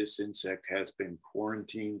where this insect has been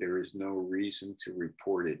quarantined, there is no reason to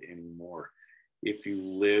report it anymore. If you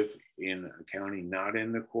live in a county not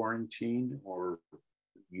in the quarantine, or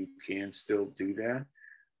you can still do that.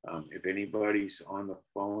 If anybody's on the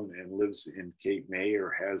phone and lives in Cape May or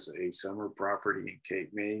has a summer property in Cape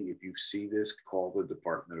May, if you see this, call the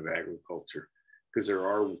Department of Agriculture, because there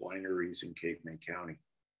are wineries in Cape May County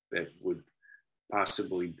that would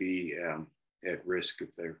possibly be at risk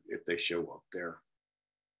if they show up there.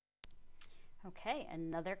 Okay,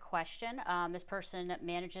 another question. This person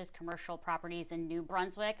manages commercial properties in New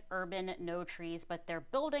Brunswick, urban, no trees, but their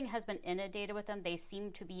building has been inundated with them. They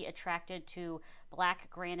seem to be attracted to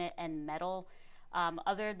black granite and metal.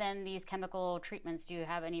 Other than these chemical treatments, do you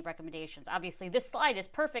have any recommendations? Obviously, this slide is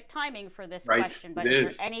perfect timing for this question, but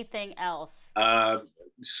is there anything else?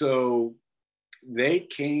 So they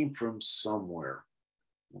came from somewhere,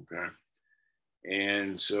 okay?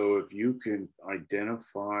 And so if you can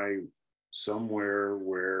identify somewhere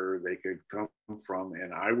where they could come from,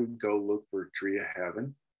 and I would go look for tree of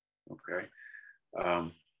heaven,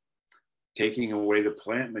 okay? Taking away the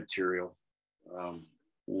plant material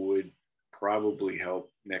would probably help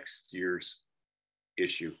next year's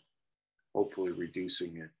issue, hopefully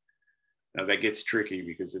reducing it. Now that gets tricky,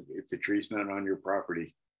 because if the tree's not on your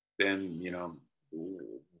property, then, you know,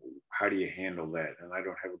 how do you handle that? And I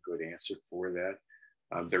don't have a good answer for that.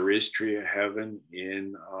 There is tree of heaven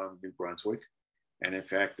in New Brunswick. And in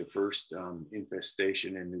fact, the first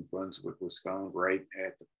infestation in New Brunswick was found right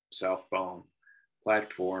at the southbound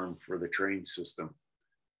platform for the train system.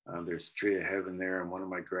 There's tree of heaven there. And one of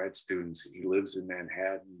my grad students, he lives in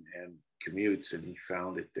Manhattan and commutes, and he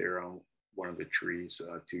found it there on one of the trees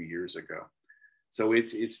 2 years ago. So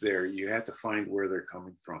it's there. You have to find where they're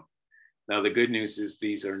coming from. Now, the good news is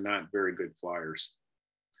these are not very good flyers.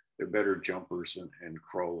 They're better jumpers and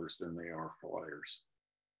crawlers than they are flyers.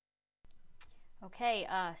 Okay,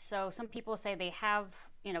 so some people say they have,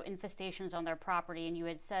 you know, infestations on their property, and you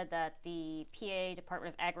had said that the PA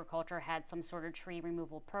Department of Agriculture had some sort of tree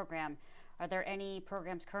removal program. Are there any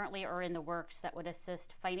programs currently or in the works that would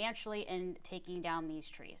assist financially in taking down these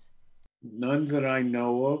trees? None that I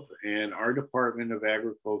know of, and our Department of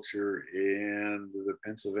Agriculture and the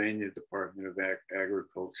Pennsylvania Department of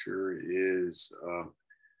Agriculture is,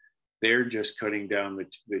 they're just cutting down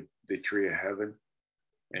the tree of heaven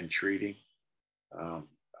and treating.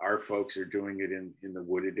 Our folks are doing it in the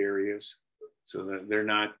wooded areas, so that they're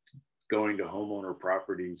not going to homeowner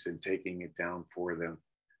properties and taking it down for them.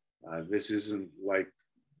 This isn't like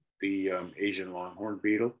the Asian longhorn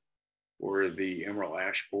beetle or the emerald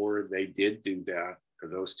ash borer. They did do that for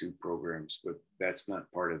those two programs, but that's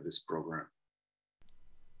not part of this program.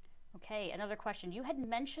 Okay, another question. You had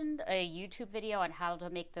mentioned a YouTube video on how to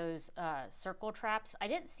make those circle traps. I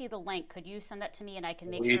didn't see the link. Could you send that to me, and I can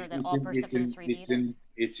make sure that all participants review this?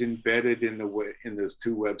 It's embedded in those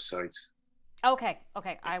two websites. Okay,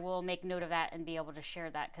 I will make note of that and be able to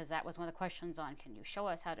share that, because that was one of the questions on, can you show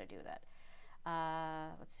us how to do that?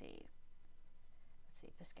 Let's see,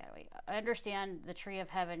 Piscataway. I understand the tree of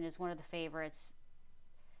heaven is one of the favorites.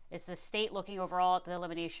 Is the state looking overall at the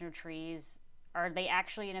elimination of trees? Are they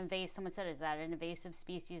actually an invasive? Someone said, is that an invasive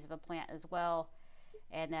species of a plant as well?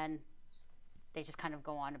 And then they just kind of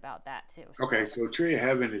go on about that too. Okay, so tree of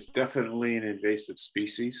heaven is definitely an invasive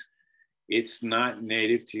species. It's not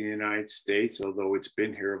native to the United States, although it's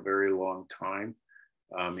been here a very long time.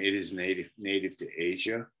 It is native to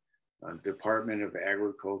Asia. Department of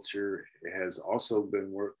Agriculture has also been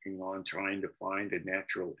working on trying to find a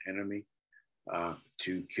natural enemy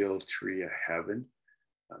to kill tree of heaven.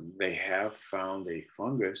 They have found a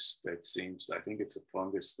fungus that seems, I think it's a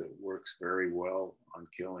fungus that works very well on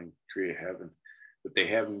killing tree of heaven, but they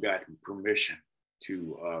haven't gotten permission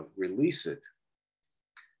to release it.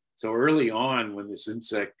 So early on, when this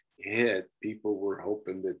insect hit, people were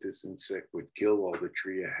hoping that this insect would kill all the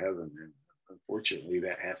tree of heaven, and unfortunately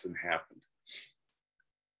that hasn't happened.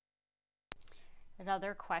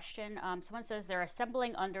 Another question. Someone says they're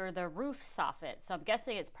assembling under the roof soffit. So I'm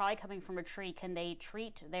guessing it's probably coming from a tree. Can they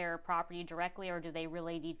treat their property directly, or do they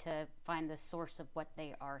really need to find the source of what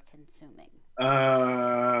they are consuming?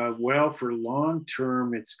 Well, for long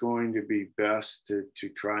term, it's going to be best to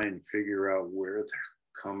try and figure out where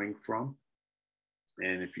they're coming from.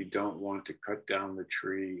 And if you don't want to cut down the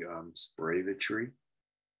tree, spray the tree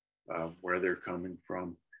where they're coming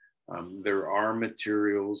from. There are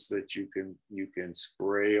materials that you can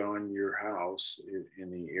spray on your house in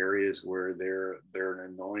the areas where they're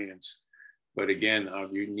an annoyance. But again,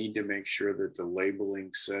 you need to make sure that the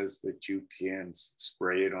labeling says that you can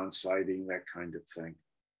spray it on siding, that kind of thing.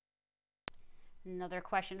 Another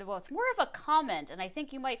question. Well, it's more of a comment, and I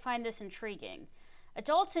think you might find this intriguing.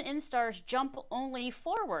 Adults and instars jump only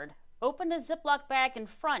forward. Open a Ziploc bag in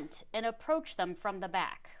front and approach them from the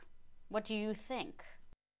back. What do you think?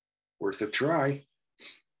 Worth a try.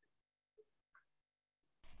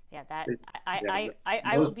 Yeah, that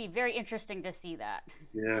I would be very interesting to see that.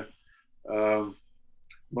 Yeah. A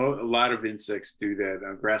lot of insects do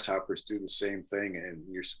that. Grasshoppers do the same thing, and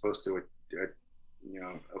you're supposed to,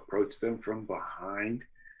 approach them from behind.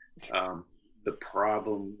 The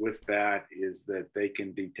problem with that is that they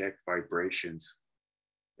can detect vibrations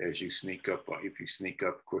as you sneak up, if you sneak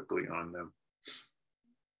up quickly on them.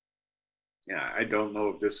 Yeah, I don't know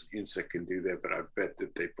if this insect can do that, but I bet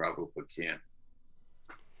that they probably can.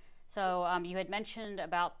 So you had mentioned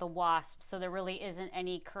about the wasp. So there really isn't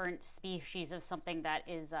any current species of something that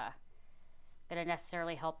is going to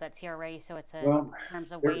necessarily help that's here already. So it's in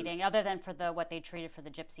terms of waiting, other than for what they treated for the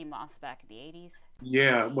gypsy moths back in the 80s.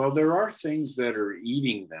 Yeah, well, there are things that are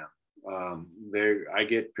eating them. I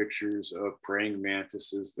get pictures of praying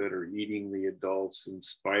mantises that are eating the adults, and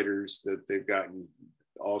spiders that they've gotten,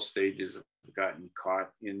 all stages have gotten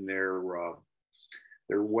caught in their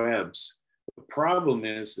webs. The problem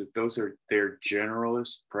is that they're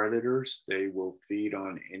generalist predators. They will feed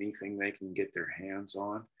on anything they can get their hands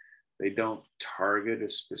on. They don't target a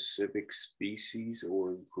specific species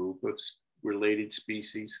or group of related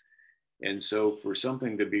species. And so for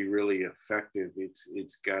something to be really effective,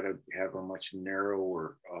 it's got to have a much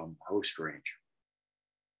narrower host range.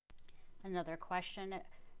 Another question.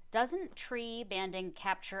 Doesn't tree banding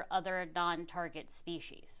capture other non-target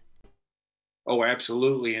species? Oh,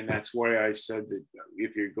 absolutely. And that's why I said that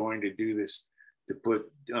if you're going to do this, to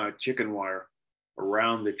put chicken wire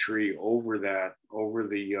around the tree over the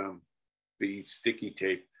sticky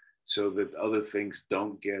tape so that other things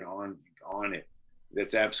don't get on it.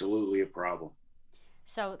 That's absolutely a problem.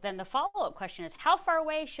 So then the follow-up question is, how far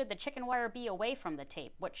away should the chicken wire be away from the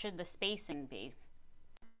tape? What should the spacing be?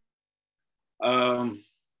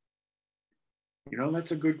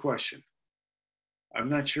 That's a good question. I'm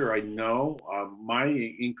not sure I know. My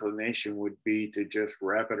inclination would be to just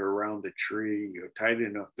wrap it around the tree tight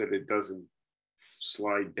enough that it doesn't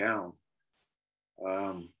slide down.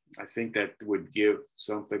 I think that would give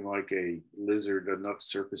something like a lizard enough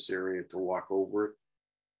surface area to walk over it.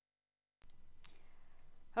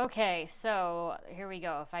 Okay, so here we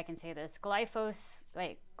go. If I can say this,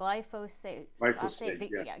 glyphosate. Glyphosate,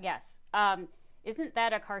 yes. Isn't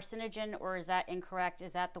that a carcinogen, or is that incorrect?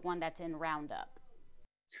 Is that the one that's in Roundup?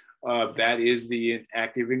 That is the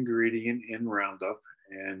active ingredient in Roundup.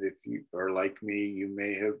 And if you are like me, you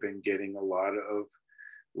may have been getting a lot of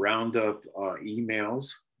Roundup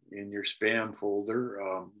emails in your spam folder.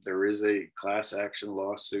 There is a class action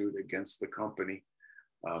lawsuit against the company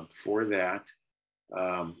for that.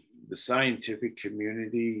 The scientific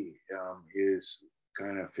community is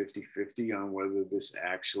kind of 50-50 on whether this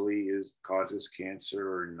actually causes cancer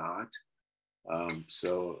or not.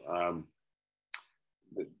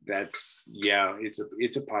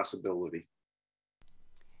 It's a possibility.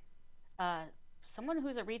 Someone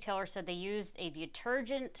who's a retailer said they used a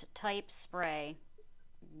detergent type spray.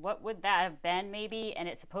 What would that have been, maybe? And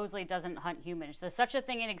it supposedly doesn't hunt humans. Does such a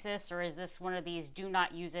thing exist, or is this one of these do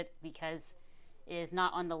not use it because it is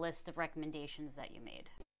not on the list of recommendations that you made?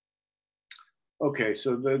 Okay,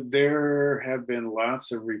 so there have been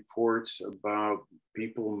lots of reports about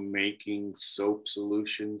people making soap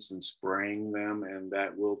solutions and spraying them, and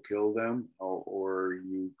that will kill them, or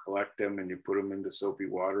you collect them and you put them into soapy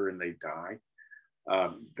water and they die.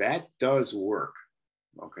 That does work,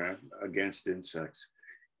 okay, against insects.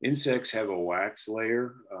 Insects have a wax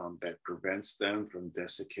layer that prevents them from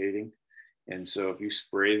desiccating. And so if you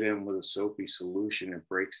spray them with a soapy solution, it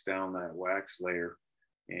breaks down that wax layer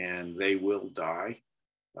and they will die.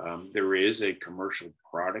 There is a commercial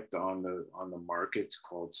product on the market. It's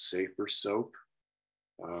called Safer Soap.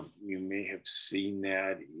 You may have seen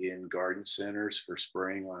that in garden centers for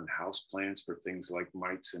spraying on houseplants for things like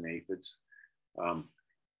mites and aphids.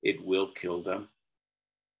 It will kill them.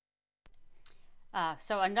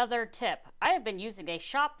 So another tip. I have been using a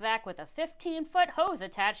shop vac with a 15-foot hose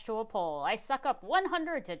attached to a pole. I suck up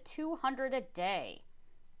 100 to 200 a day.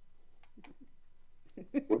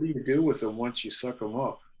 What do you do with them once you suck them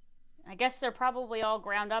up? I guess they're probably all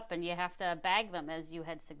ground up and you have to bag them as you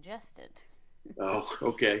had suggested. Oh,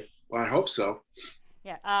 okay. Well, I hope so.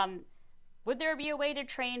 Yeah. Would there be a way to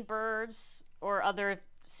train birds or other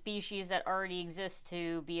species that already exist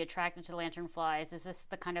to be attracted to lanternflies? Is this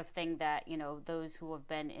the kind of thing that, you know, those who have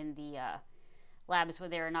been in the labs where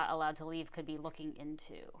they're not allowed to leave could be looking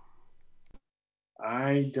into?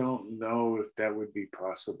 I don't know if that would be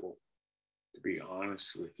possible, to be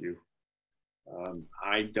honest with you.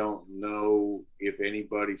 I don't know if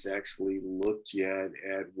anybody's actually looked yet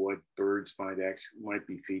at what birds might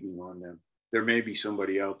be feeding on them. There may be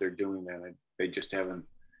somebody out there doing that. They just haven't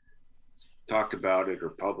talked about it or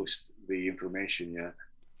published the information yet.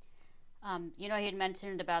 You know, he had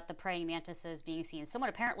mentioned about the praying mantises being seen. Someone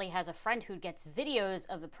apparently has a friend who gets videos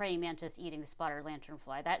of the praying mantis eating the spotted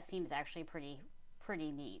lanternfly. That seems actually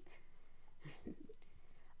pretty neat.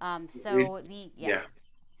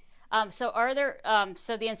 So are there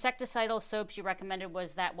so the insecticidal soaps you recommended,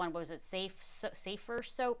 was that one, was it safer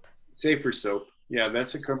soap? Safer soap. Yeah,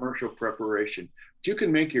 that's a commercial preparation. But you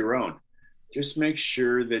can make your own. Just make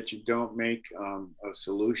sure that you don't make a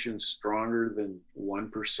solution stronger than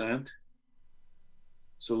 1%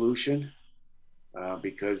 solution,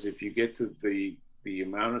 because if you get to the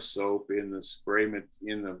amount of soap in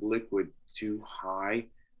the liquid too high,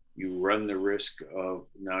 you run the risk of,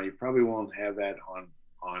 now you probably won't have that on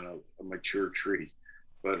a mature tree,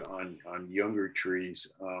 but on younger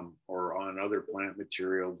trees or on other plant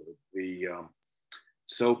material, the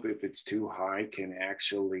soap, if it's too high, can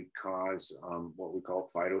actually cause what we call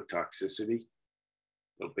phytotoxicity.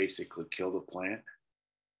 It'll basically kill the plant.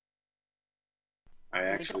 I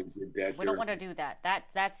actually did that. We don't want to do that.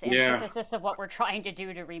 That's antithesis of what we're trying to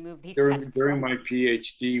do to remove these pests. During my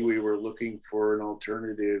PhD, we were looking for an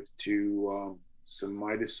alternative to some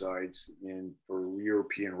miticides for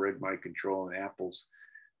European red mite control in apples,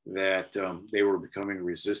 that they were becoming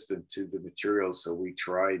resistant to the materials. So we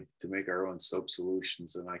tried to make our own soap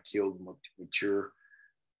solutions, and I killed mature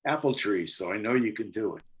apple trees. So I know you can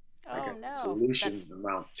do it. Oh, no. Solution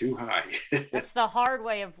amount too high. That's the hard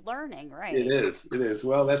way of learning, right? It is.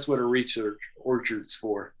 Well, that's what a research orchard's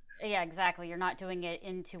for. Yeah, exactly. You're not doing it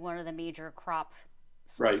into one of the major crop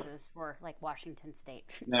sources for like Washington State.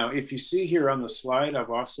 Now, if you see here on the slide,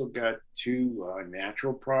 I've also got two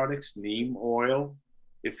natural products, neem oil.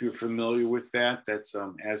 If you're familiar with that, that's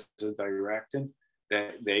azadirachtin.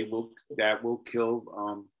 That will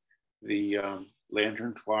kill the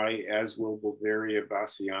lanternfly, as will Beauveria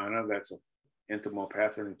bassiana. That's an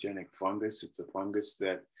entomopathogenic fungus. It's a fungus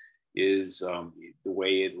that is the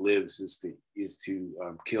way it lives is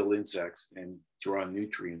to kill insects and draw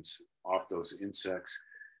nutrients off those insects.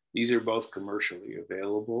 These are both commercially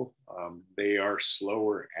available. They are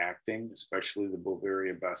slower acting, especially the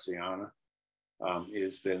Beauveria bassiana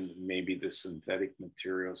is than maybe the synthetic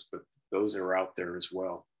materials, but those are out there as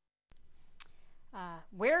well.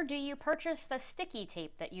 Where do you purchase the sticky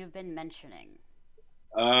tape that you've been mentioning?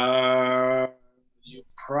 You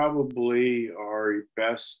probably are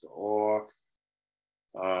best off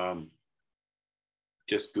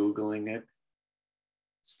just Googling it.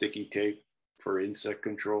 Sticky tape for insect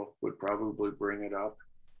control would probably bring it up.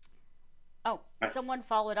 Oh, someone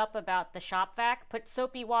followed up about the shop vac. Put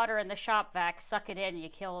soapy water in the shop vac, suck it in, and you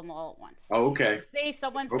kill them all at once. Oh, okay. See,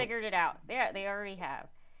 someone's figured it out. They already have.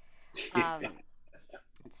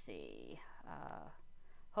 Let's see.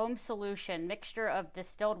 Home solution, mixture of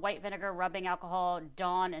distilled white vinegar, rubbing alcohol,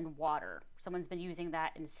 Dawn, and water. Someone's been using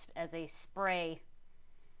that as a spray.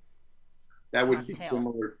 That would be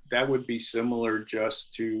similar. That would be similar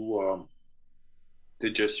just to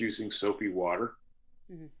just using soapy water.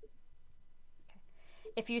 Mm-hmm.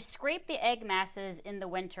 If you scrape the egg masses in the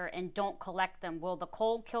winter and don't collect them, will the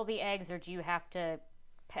cold kill the eggs, or do you have to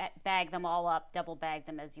bag them all up, double bag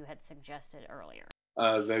them as you had suggested earlier?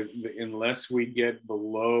 Unless we get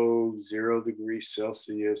below 0 degrees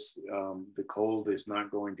Celsius, the cold is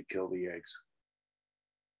not going to kill the eggs.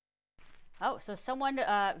 Oh, so someone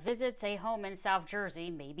visits a home in South Jersey,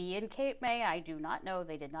 maybe in Cape May, I do not know,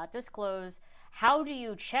 they did not disclose. How do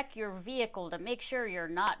you check your vehicle to make sure you're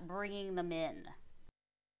not bringing them in?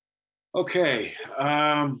 Okay,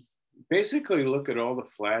 basically look at all the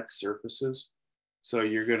flat surfaces. So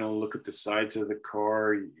you're going to look at the sides of the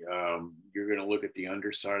car, you're going to look at the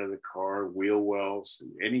underside of the car, wheel wells,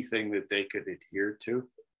 anything that they could adhere to.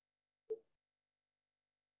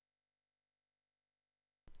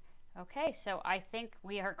 Okay, so I think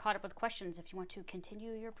we are caught up with questions if you want to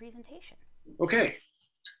continue your presentation. Okay.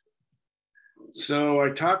 So I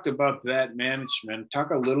talked about that management,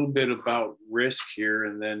 talk a little bit about risk here,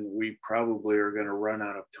 and then we probably are going to run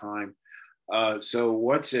out of time. So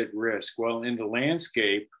what's at risk? Well, in the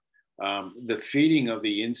landscape, the feeding of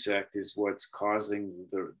the insect is what's causing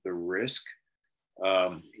the risk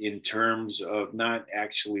in terms of not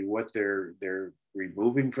actually what they're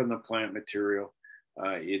removing from the plant material.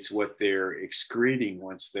 It's what they're excreting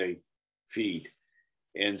once they feed.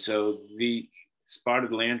 And so the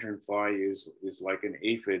spotted lanternfly is like an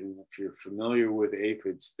aphid. And if you're familiar with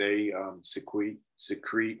aphids, they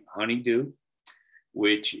secrete honeydew,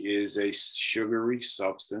 which is a sugary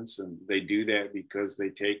substance. And they do that because they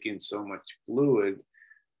take in so much fluid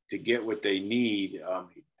to get what they need,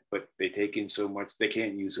 but they take in so much, they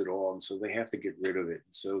can't use it all. And so they have to get rid of it.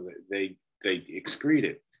 So they excrete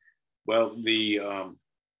it. Well, the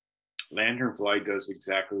lanternfly does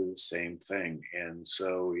exactly the same thing. And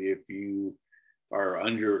so if you are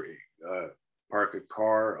park a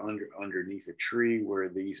car underneath a tree where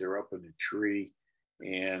these are up in a tree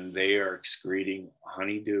and they are excreting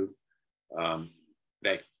honeydew,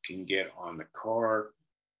 that can get on the car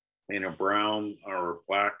in a brown or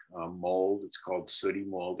black mold. It's called sooty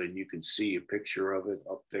mold, and you can see a picture of it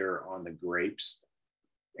up there on the grapes.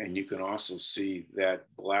 And you can also see that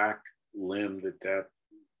black limb that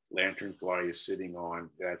lanternfly is sitting on.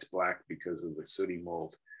 That's black because of the sooty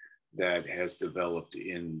mold that has developed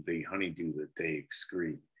in the honeydew that they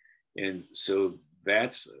excrete. And so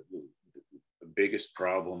that's the biggest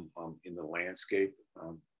problem in the landscape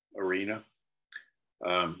arena.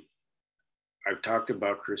 I've talked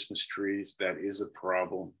about Christmas trees. That is a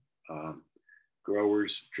problem.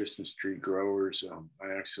 Growers, Christmas tree growers,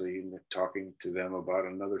 I actually am talking to them about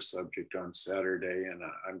another subject on Saturday, and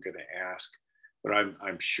I'm going to ask, but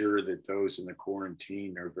I'm sure that those in the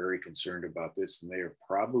quarantine are very concerned about this, and they are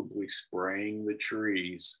probably spraying the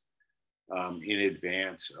trees in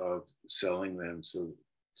advance of selling them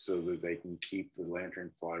so that they can keep the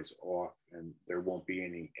lanternflies off and there won't be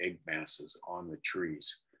any egg masses on the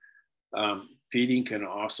trees. Feeding can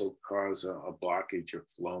also cause a blockage of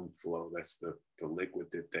phloem flow. That's the liquid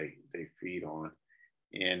that they feed on.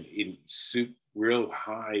 And in real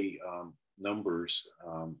high numbers,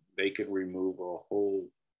 they can remove a whole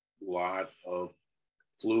lot of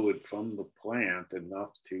fluid from the plant,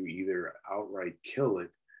 enough to either outright kill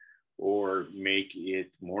it or make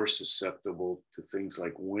it more susceptible to things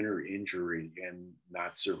like winter injury and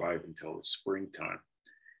not survive until the springtime.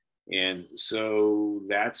 And so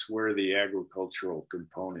that's where the agricultural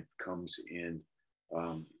component comes in.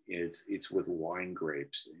 It's with wine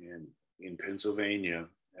grapes. And in Pennsylvania,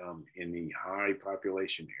 in the high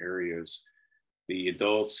population areas, the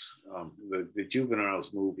adults, the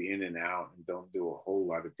juveniles move in and out and don't do a whole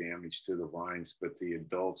lot of damage to the vines, but the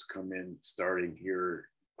adults come in starting here,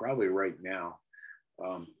 probably right now,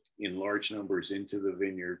 in large numbers into the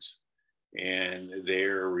vineyards. And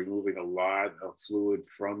they're removing a lot of fluid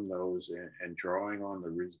from those and drawing on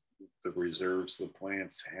the reserves the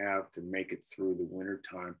plants have to make it through the winter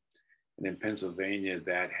time. And in Pennsylvania,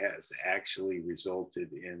 that has actually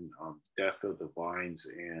resulted in death of the vines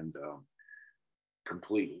and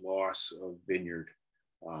complete loss of vineyard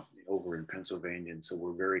over in Pennsylvania. And so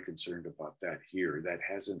we're very concerned about that here. That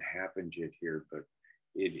hasn't happened yet here, but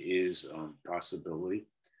it is a possibility.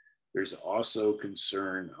 There's also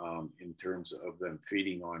concern in terms of them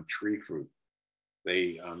feeding on tree fruit.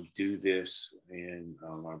 They do this in,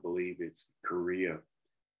 I believe it's Korea,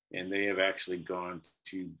 and they have actually gone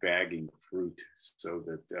to bagging fruit so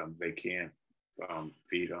that they can't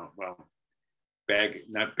feed on, well,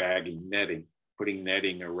 not bagging, netting, putting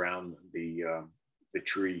netting around the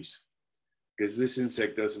trees. Because this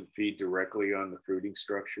insect doesn't feed directly on the fruiting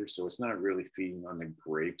structure, so it's not really feeding on the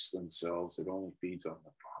grapes themselves. It only feeds on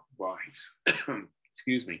the vines.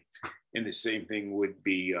 Excuse me. And the same thing would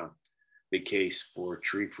be the case for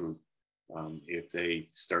tree fruit if they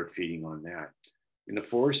start feeding on that. In the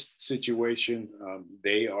forest situation,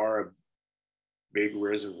 they are a big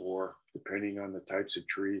reservoir, depending on the types of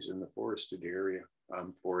trees in the forested area,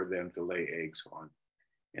 for them to lay eggs on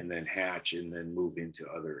and then hatch and then move into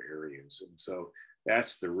other areas. And so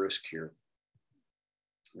that's the risk here.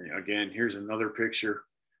 Again, here's another picture,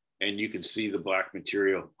 and you can see the black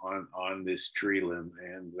material on this tree limb,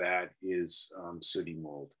 and that is sooty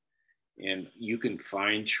mold. And you can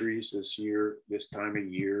find trees this time of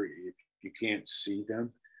year, if you can't see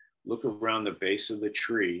them, look around the base of the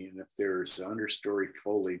tree, and if there's understory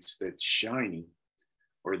foliage that's shiny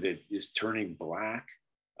or that is turning black,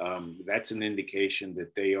 that's an indication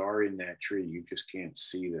that they are in that tree. You just can't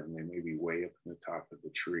see them. They may be way up in the top of the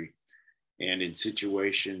tree. And in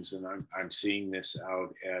situations, and I'm seeing this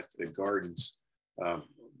out at the gardens,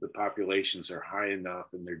 the populations are high enough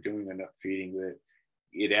and they're doing enough feeding that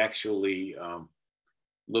it actually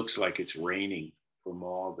looks like it's raining from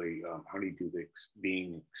all the honeydew that's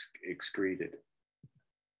being excreted.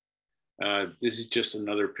 This is just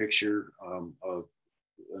another picture of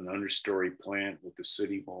an understory plant with the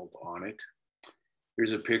sooty mold on it.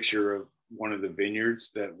 Here's a picture of one of the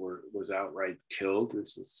vineyards that was outright killed.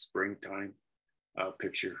 This is springtime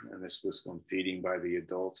picture, and this was when feeding by the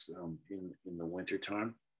adults in the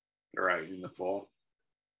wintertime, or in the fall.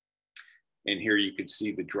 And here you can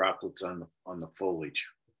see the droplets on the foliage.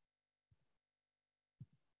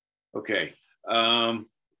 Okay,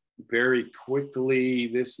 very quickly,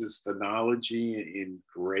 this is phenology in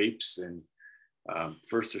grapes, and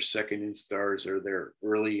first or second instars are there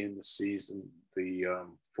early in the season. The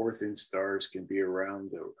fourth instars can be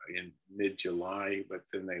around in mid-July, but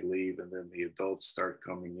then they leave, and then the adults start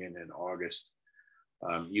coming in August.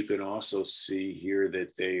 You can also see here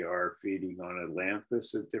that they are feeding on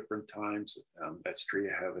Atlanthus at different times. That's tree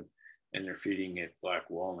of heaven, and they're feeding at black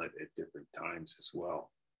walnut at different times as well.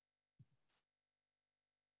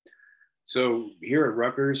 So here at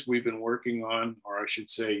Rutgers, we've been working on, or I should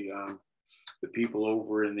say, the people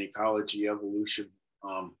over in the ecology evolution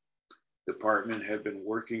department have been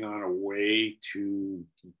working on a way to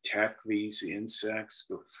detect these insects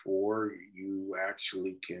before you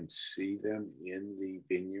actually can see them in the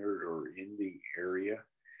vineyard or in the area.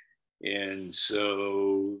 And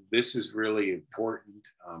so this is really important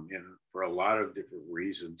and for a lot of different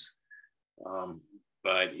reasons.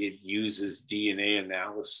 But it uses DNA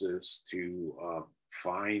analysis to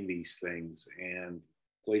find these things. And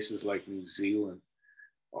places like New Zealand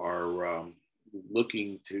are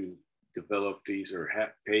looking to develop these, or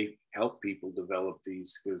help people develop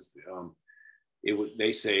these, because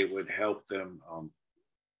they say it would help them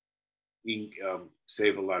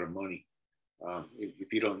save a lot of money.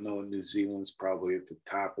 If you don't know, New Zealand's probably at the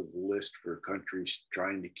top of the list for countries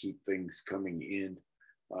trying to keep things coming in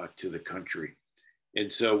to the country.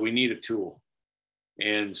 And so we need a tool.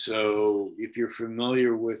 And so if you're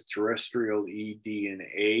familiar with terrestrial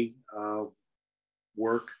eDNA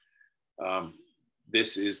work,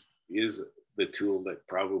 this is the tool that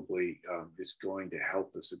probably is going to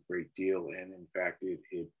help us a great deal. And in fact,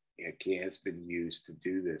 it has been used to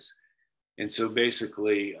do this. And so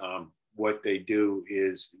basically what they do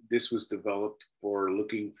is, this was developed for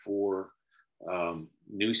looking for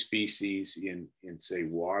new species in say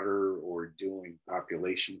water, or doing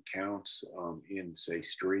population counts in say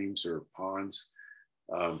streams or ponds.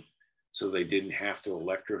 So they didn't have to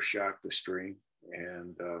electroshock the stream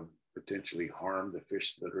and potentially harm the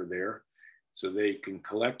fish that are there. So they can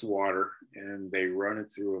collect water and they run it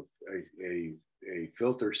through a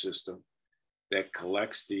filter system that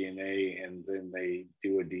collects DNA, and then they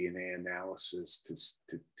do a DNA analysis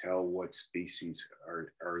to tell what species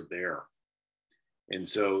are there. And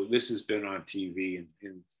so this has been on TV,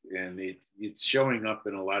 and it's showing up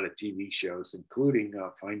in a lot of TV shows, including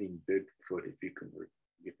Finding Bigfoot,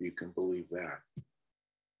 if you can believe that.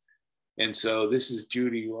 And so this is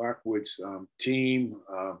Judy Lockwood's team,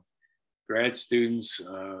 grad students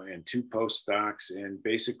and 2 postdocs. And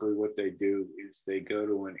basically what they do is they go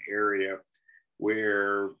to an area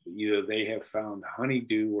where either they have found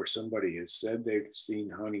honeydew, or somebody has said they've seen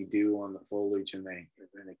honeydew on the foliage,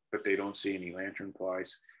 but they don't see any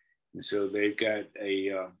lanternflies. And so they've got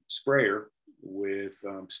a sprayer with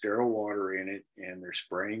sterile water in it, and they're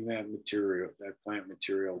spraying that material, that plant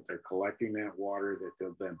material. They're collecting that water that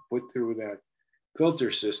they'll then put through that filter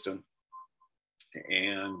system,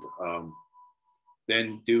 and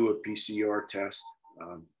then do a PCR test,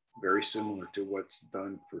 very similar to what's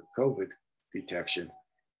done for COVID detection,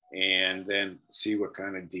 and then see what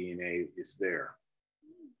kind of DNA is there.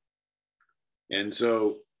 And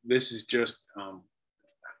so this is just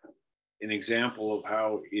an example of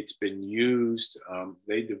how it's been used.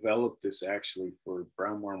 They developed this actually for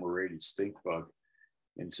brown marmorated stink bug.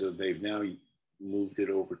 And so they've now moved it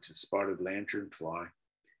over to spotted lanternfly.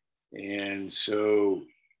 And so,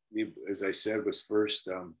 as I said, was first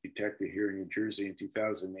detected here in New Jersey in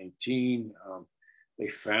 2018. They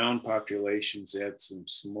found populations at some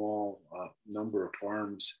small number of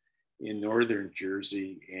farms in northern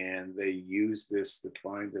Jersey, and they used this to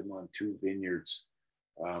find them on 2 vineyards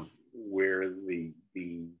where the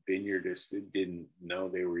vineyardist didn't know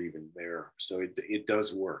they were even there. So it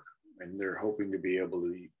does work, and they're hoping to be able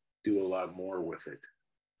to do a lot more with it.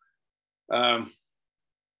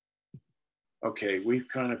 Okay, we've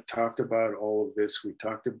kind of talked about all of this. We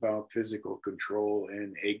talked about physical control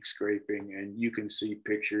and egg scraping, and you can see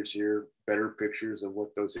pictures here, better pictures of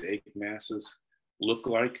what those egg masses look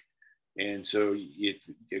like. And so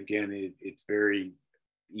it's very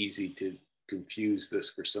easy to confuse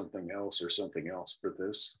this for something else, or something else for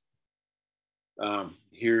this.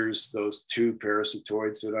 Here's those 2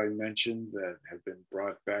 parasitoids that I mentioned that have been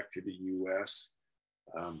brought back to the US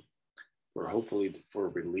for hopefully for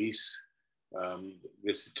release.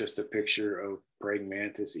 This is just a picture of praying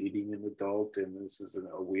mantis eating an adult, and this is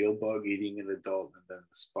a wheel bug eating an adult, and then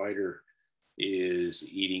the spider is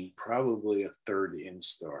eating probably a third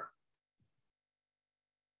instar.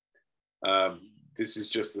 This is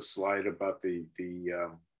just a slide about the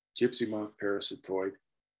gypsy moth parasitoid.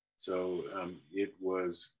 So it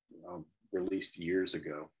was released years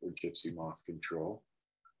ago for gypsy moth control.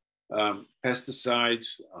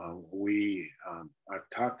 Pesticides, I've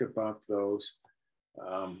talked about those.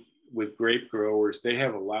 With grape growers, they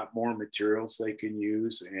have a lot more materials they can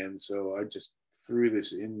use. And so I just threw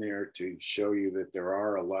this in there to show you that there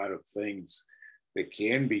are a lot of things that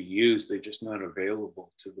can be used. They're just not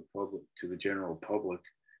available to the public, to the general public.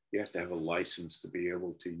 You have to have a license to be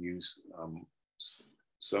able to use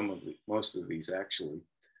most of these actually.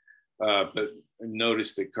 But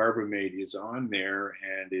notice that carbamate is on there,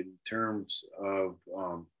 and in terms of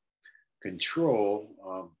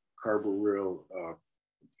control, carbaryl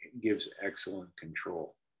gives excellent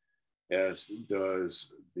control, as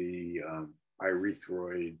does the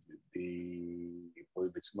pyrethroid. I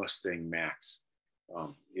believe it's Mustang Max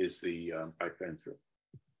is the bifenthrin.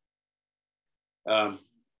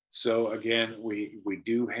 So again, we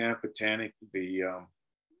do have botanic.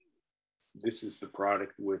 This is the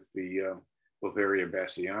product with the Bavaria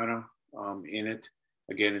bassiana in it.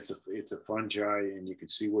 Again, it's a fungi, and you can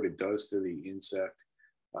see what it does to the insect.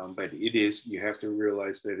 But you have to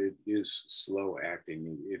realize that it is slow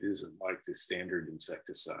acting. It isn't like the standard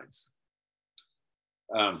insecticides.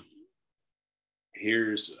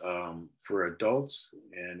 Here's for adults,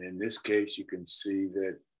 and in this case, you can see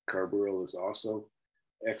that carbaryl is also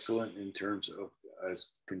excellent in terms of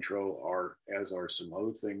as control, as are some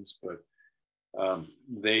other things, but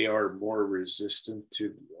they are more resistant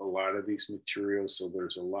to a lot of these materials. So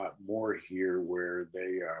there's a lot more here where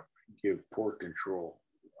they give poor control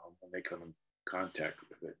when they come in contact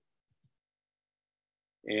with it.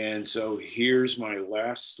 And so here's my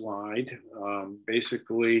last slide.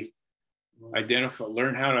 Basically,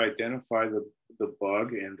 learn how to identify the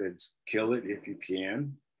bug and then kill it if you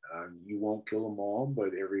can. You won't kill them all,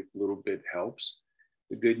 but every little bit helps.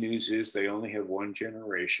 The good news is they only have one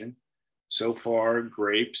generation. So far,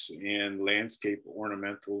 grapes and landscape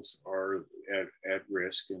ornamentals are at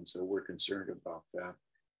risk, and so we're concerned about that.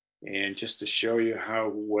 And just to show you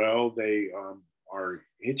how well they are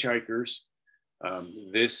hitchhikers,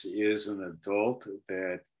 this is an adult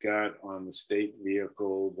that got on the state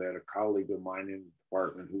vehicle that a colleague of mine in the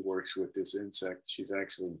department who works with this insect, she's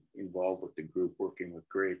actually involved with the group working with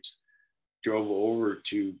grapes, drove over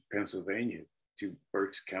to Pennsylvania, to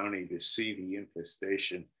Berks County, to see the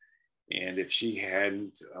infestation. And if she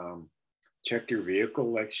hadn't checked her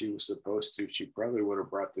vehicle like she was supposed to, she probably would have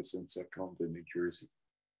brought this insect home to New Jersey.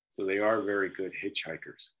 So they are very good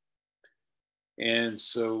hitchhikers. And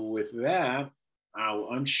so with that, I'll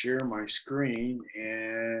unshare my screen.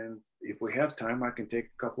 And if we have time, I can take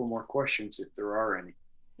a couple more questions if there are any.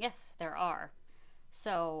 Yes, there are.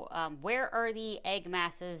 So, where are the egg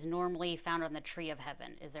masses normally found on the tree of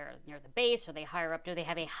heaven? Is there near the base? Are they higher up? Do they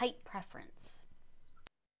have a height preference?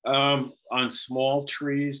 On small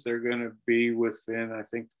trees, they're going to be within, I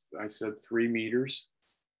think I said 3 meters.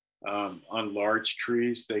 On large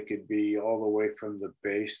trees, they could be all the way from the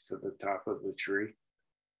base to the top of the tree.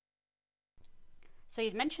 So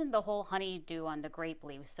you'd mentioned the whole honeydew on the grape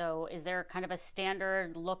leaves. So is there kind of a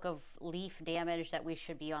standard look of leaf damage that we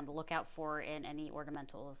should be on the lookout for in any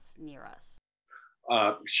ornamentals near us?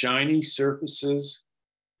 Shiny surfaces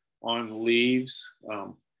on leaves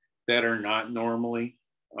that are not normally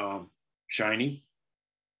shiny.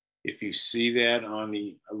 If you see that on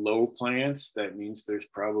the low plants, that means there's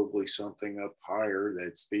probably something up higher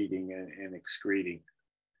that's feeding and excreting.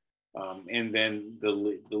 And then the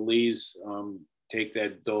leaves take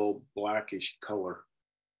that dull blackish color.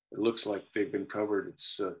 It looks like they've been covered in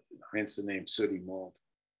soot, hence the name sooty mold.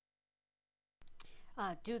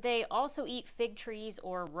 Do they also eat fig trees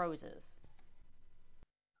or roses?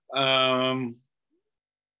 I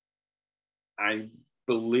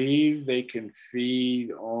believe they can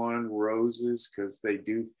feed on roses because they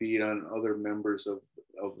do feed on other members of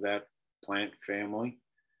that plant family.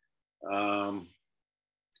 So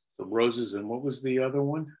roses, and what was the other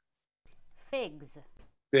one? Figs.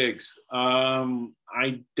 Figs.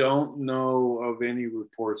 I don't know of any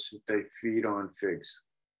reports that they feed on figs.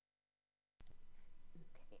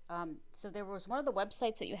 Okay. So there was one of the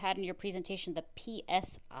websites that you had in your presentation, the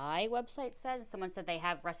PSI website said, someone said they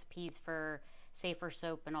have recipes for safer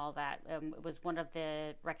soap and all that. It was one of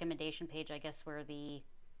the recommendation page, I guess, where the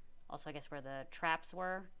traps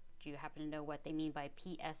were. Do you happen to know what they mean by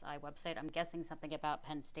PSI website? I'm guessing something about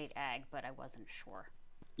Penn State Ag, but I wasn't sure.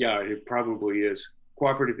 Yeah, it probably is.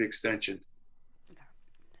 Cooperative Extension. Okay,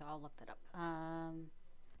 so I'll look that up.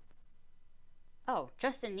 Oh,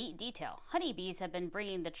 just a neat detail. Honeybees have been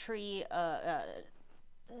bringing the tree of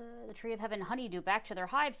heaven honeydew back to their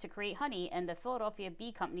hives to create honey, and the Philadelphia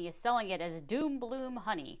Bee Company is selling it as Doom Bloom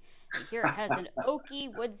honey. And here it has an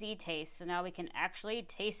oaky, woodsy taste, so now we can actually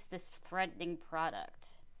taste this threatening product.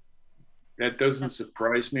 That doesn't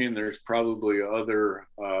surprise me, and there's probably other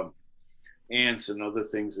ants and other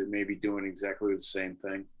things that may be doing exactly the same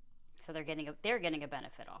thing. So they're getting a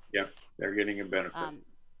benefit off. Yeah, they're getting a benefit.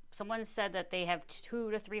 Someone said that they have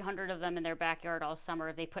 200 to 300 of them in their backyard all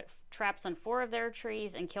summer. They put traps on 4 of their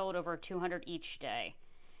trees and killed over 200 each day.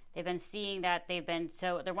 They've been seeing that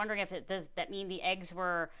so they're wondering if does that mean the eggs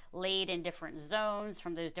were laid in different zones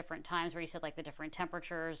from those different times where you said like the different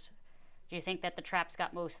temperatures. Do you think that the traps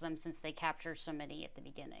got most of them since they captured so many at the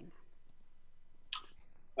beginning?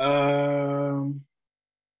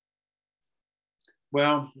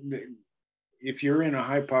 Well, if you're in a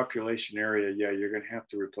high population area, yeah, you're going to have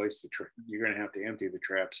to replace you're going to have to empty the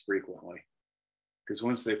traps frequently, because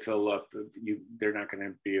once they fill up, they're not going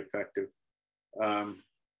to be effective. I'm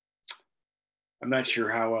not sure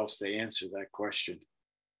how else to answer that question.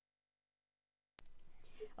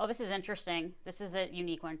 Oh, this is interesting. This is a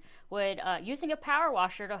unique one. Would using a power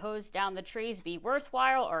washer to hose down the trees be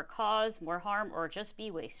worthwhile or cause more harm or just be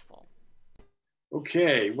wasteful?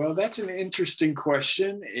 Okay, well, that's an interesting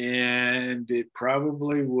question, and it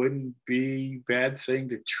probably wouldn't be a bad thing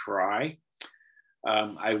to try.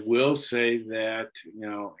 I will say that,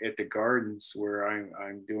 at the gardens where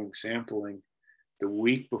I'm doing sampling, the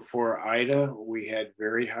week before Ida, we had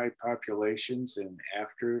very high populations, and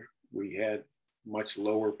after we had much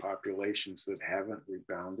lower populations that haven't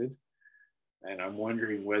rebounded. And I'm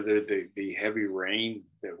wondering whether the heavy rain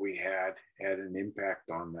that we had an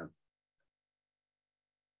impact on them.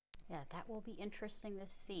 Yeah, that will be interesting to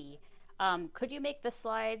see. Could you make the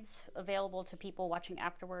slides available to people watching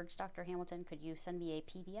afterwards, Dr. Hamilton? Could you send me a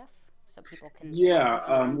PDF so people can? Yeah,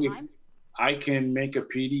 I can make a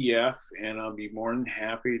PDF, and I'll be more than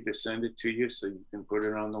happy to send it to you so you can put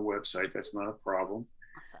it on the website. That's not a problem.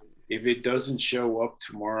 Awesome. If it doesn't show up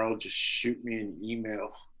tomorrow, just shoot me an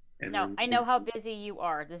email. I know how busy you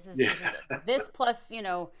are. This plus,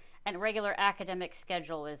 and regular academic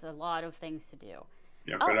schedule is a lot of things to do.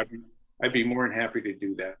 Yeah, but I'd be more than happy to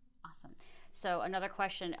do that. Awesome. So another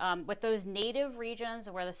question, with those native regions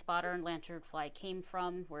where the spotted lanternfly came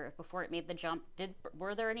from, where before it made the jump,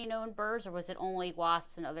 were there any known birds, or was it only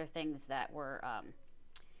wasps and other things that were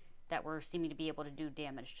seeming to be able to do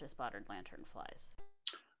damage to spotted lanternflies?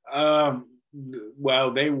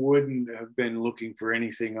 Well, they wouldn't have been looking for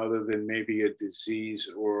anything other than maybe a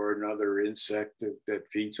disease or another insect that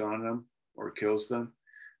feeds on them or kills them.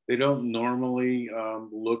 They don't normally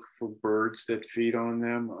look for birds that feed on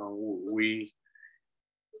them. We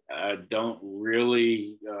don't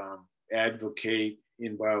really advocate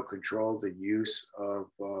in biocontrol the use of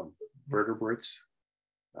vertebrates.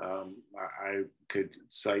 I could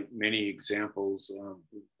cite many examples.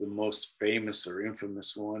 The most famous or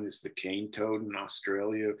infamous one is the cane toad in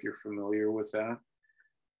Australia, if you're familiar with that.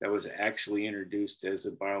 That was actually introduced as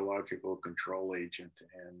a biological control agent,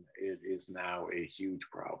 and it is now a huge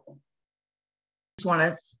problem. I just want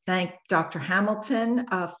to thank Dr. Hamilton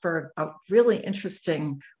for a really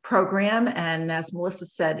interesting program. And as Melissa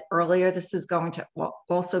said earlier, this is going to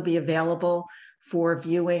also be available for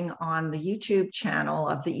viewing on the YouTube channel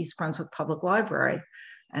of the East Brunswick Public Library.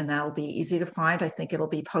 And that'll be easy to find. I think it'll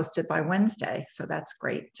be posted by Wednesday. So that's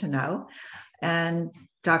great to know. And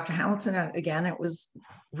Dr. Hamilton, again, it was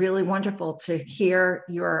really wonderful to hear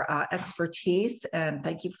your expertise. And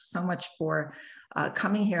thank you so much for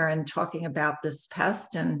coming here and talking about this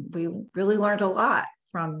pest. And we really learned a lot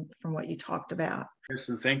from what you talked about. Yes,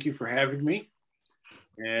 and thank you for having me.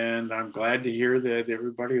 And I'm glad to hear that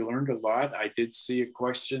everybody learned a lot. I did see a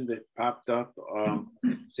question that popped up.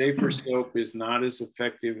 Safer soap is not as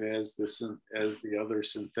effective as the other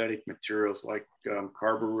synthetic materials like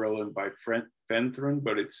carbaryl and bifenthrin,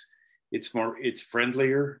 but it's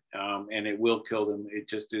friendlier and it will kill them. It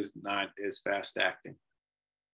just is not as fast acting.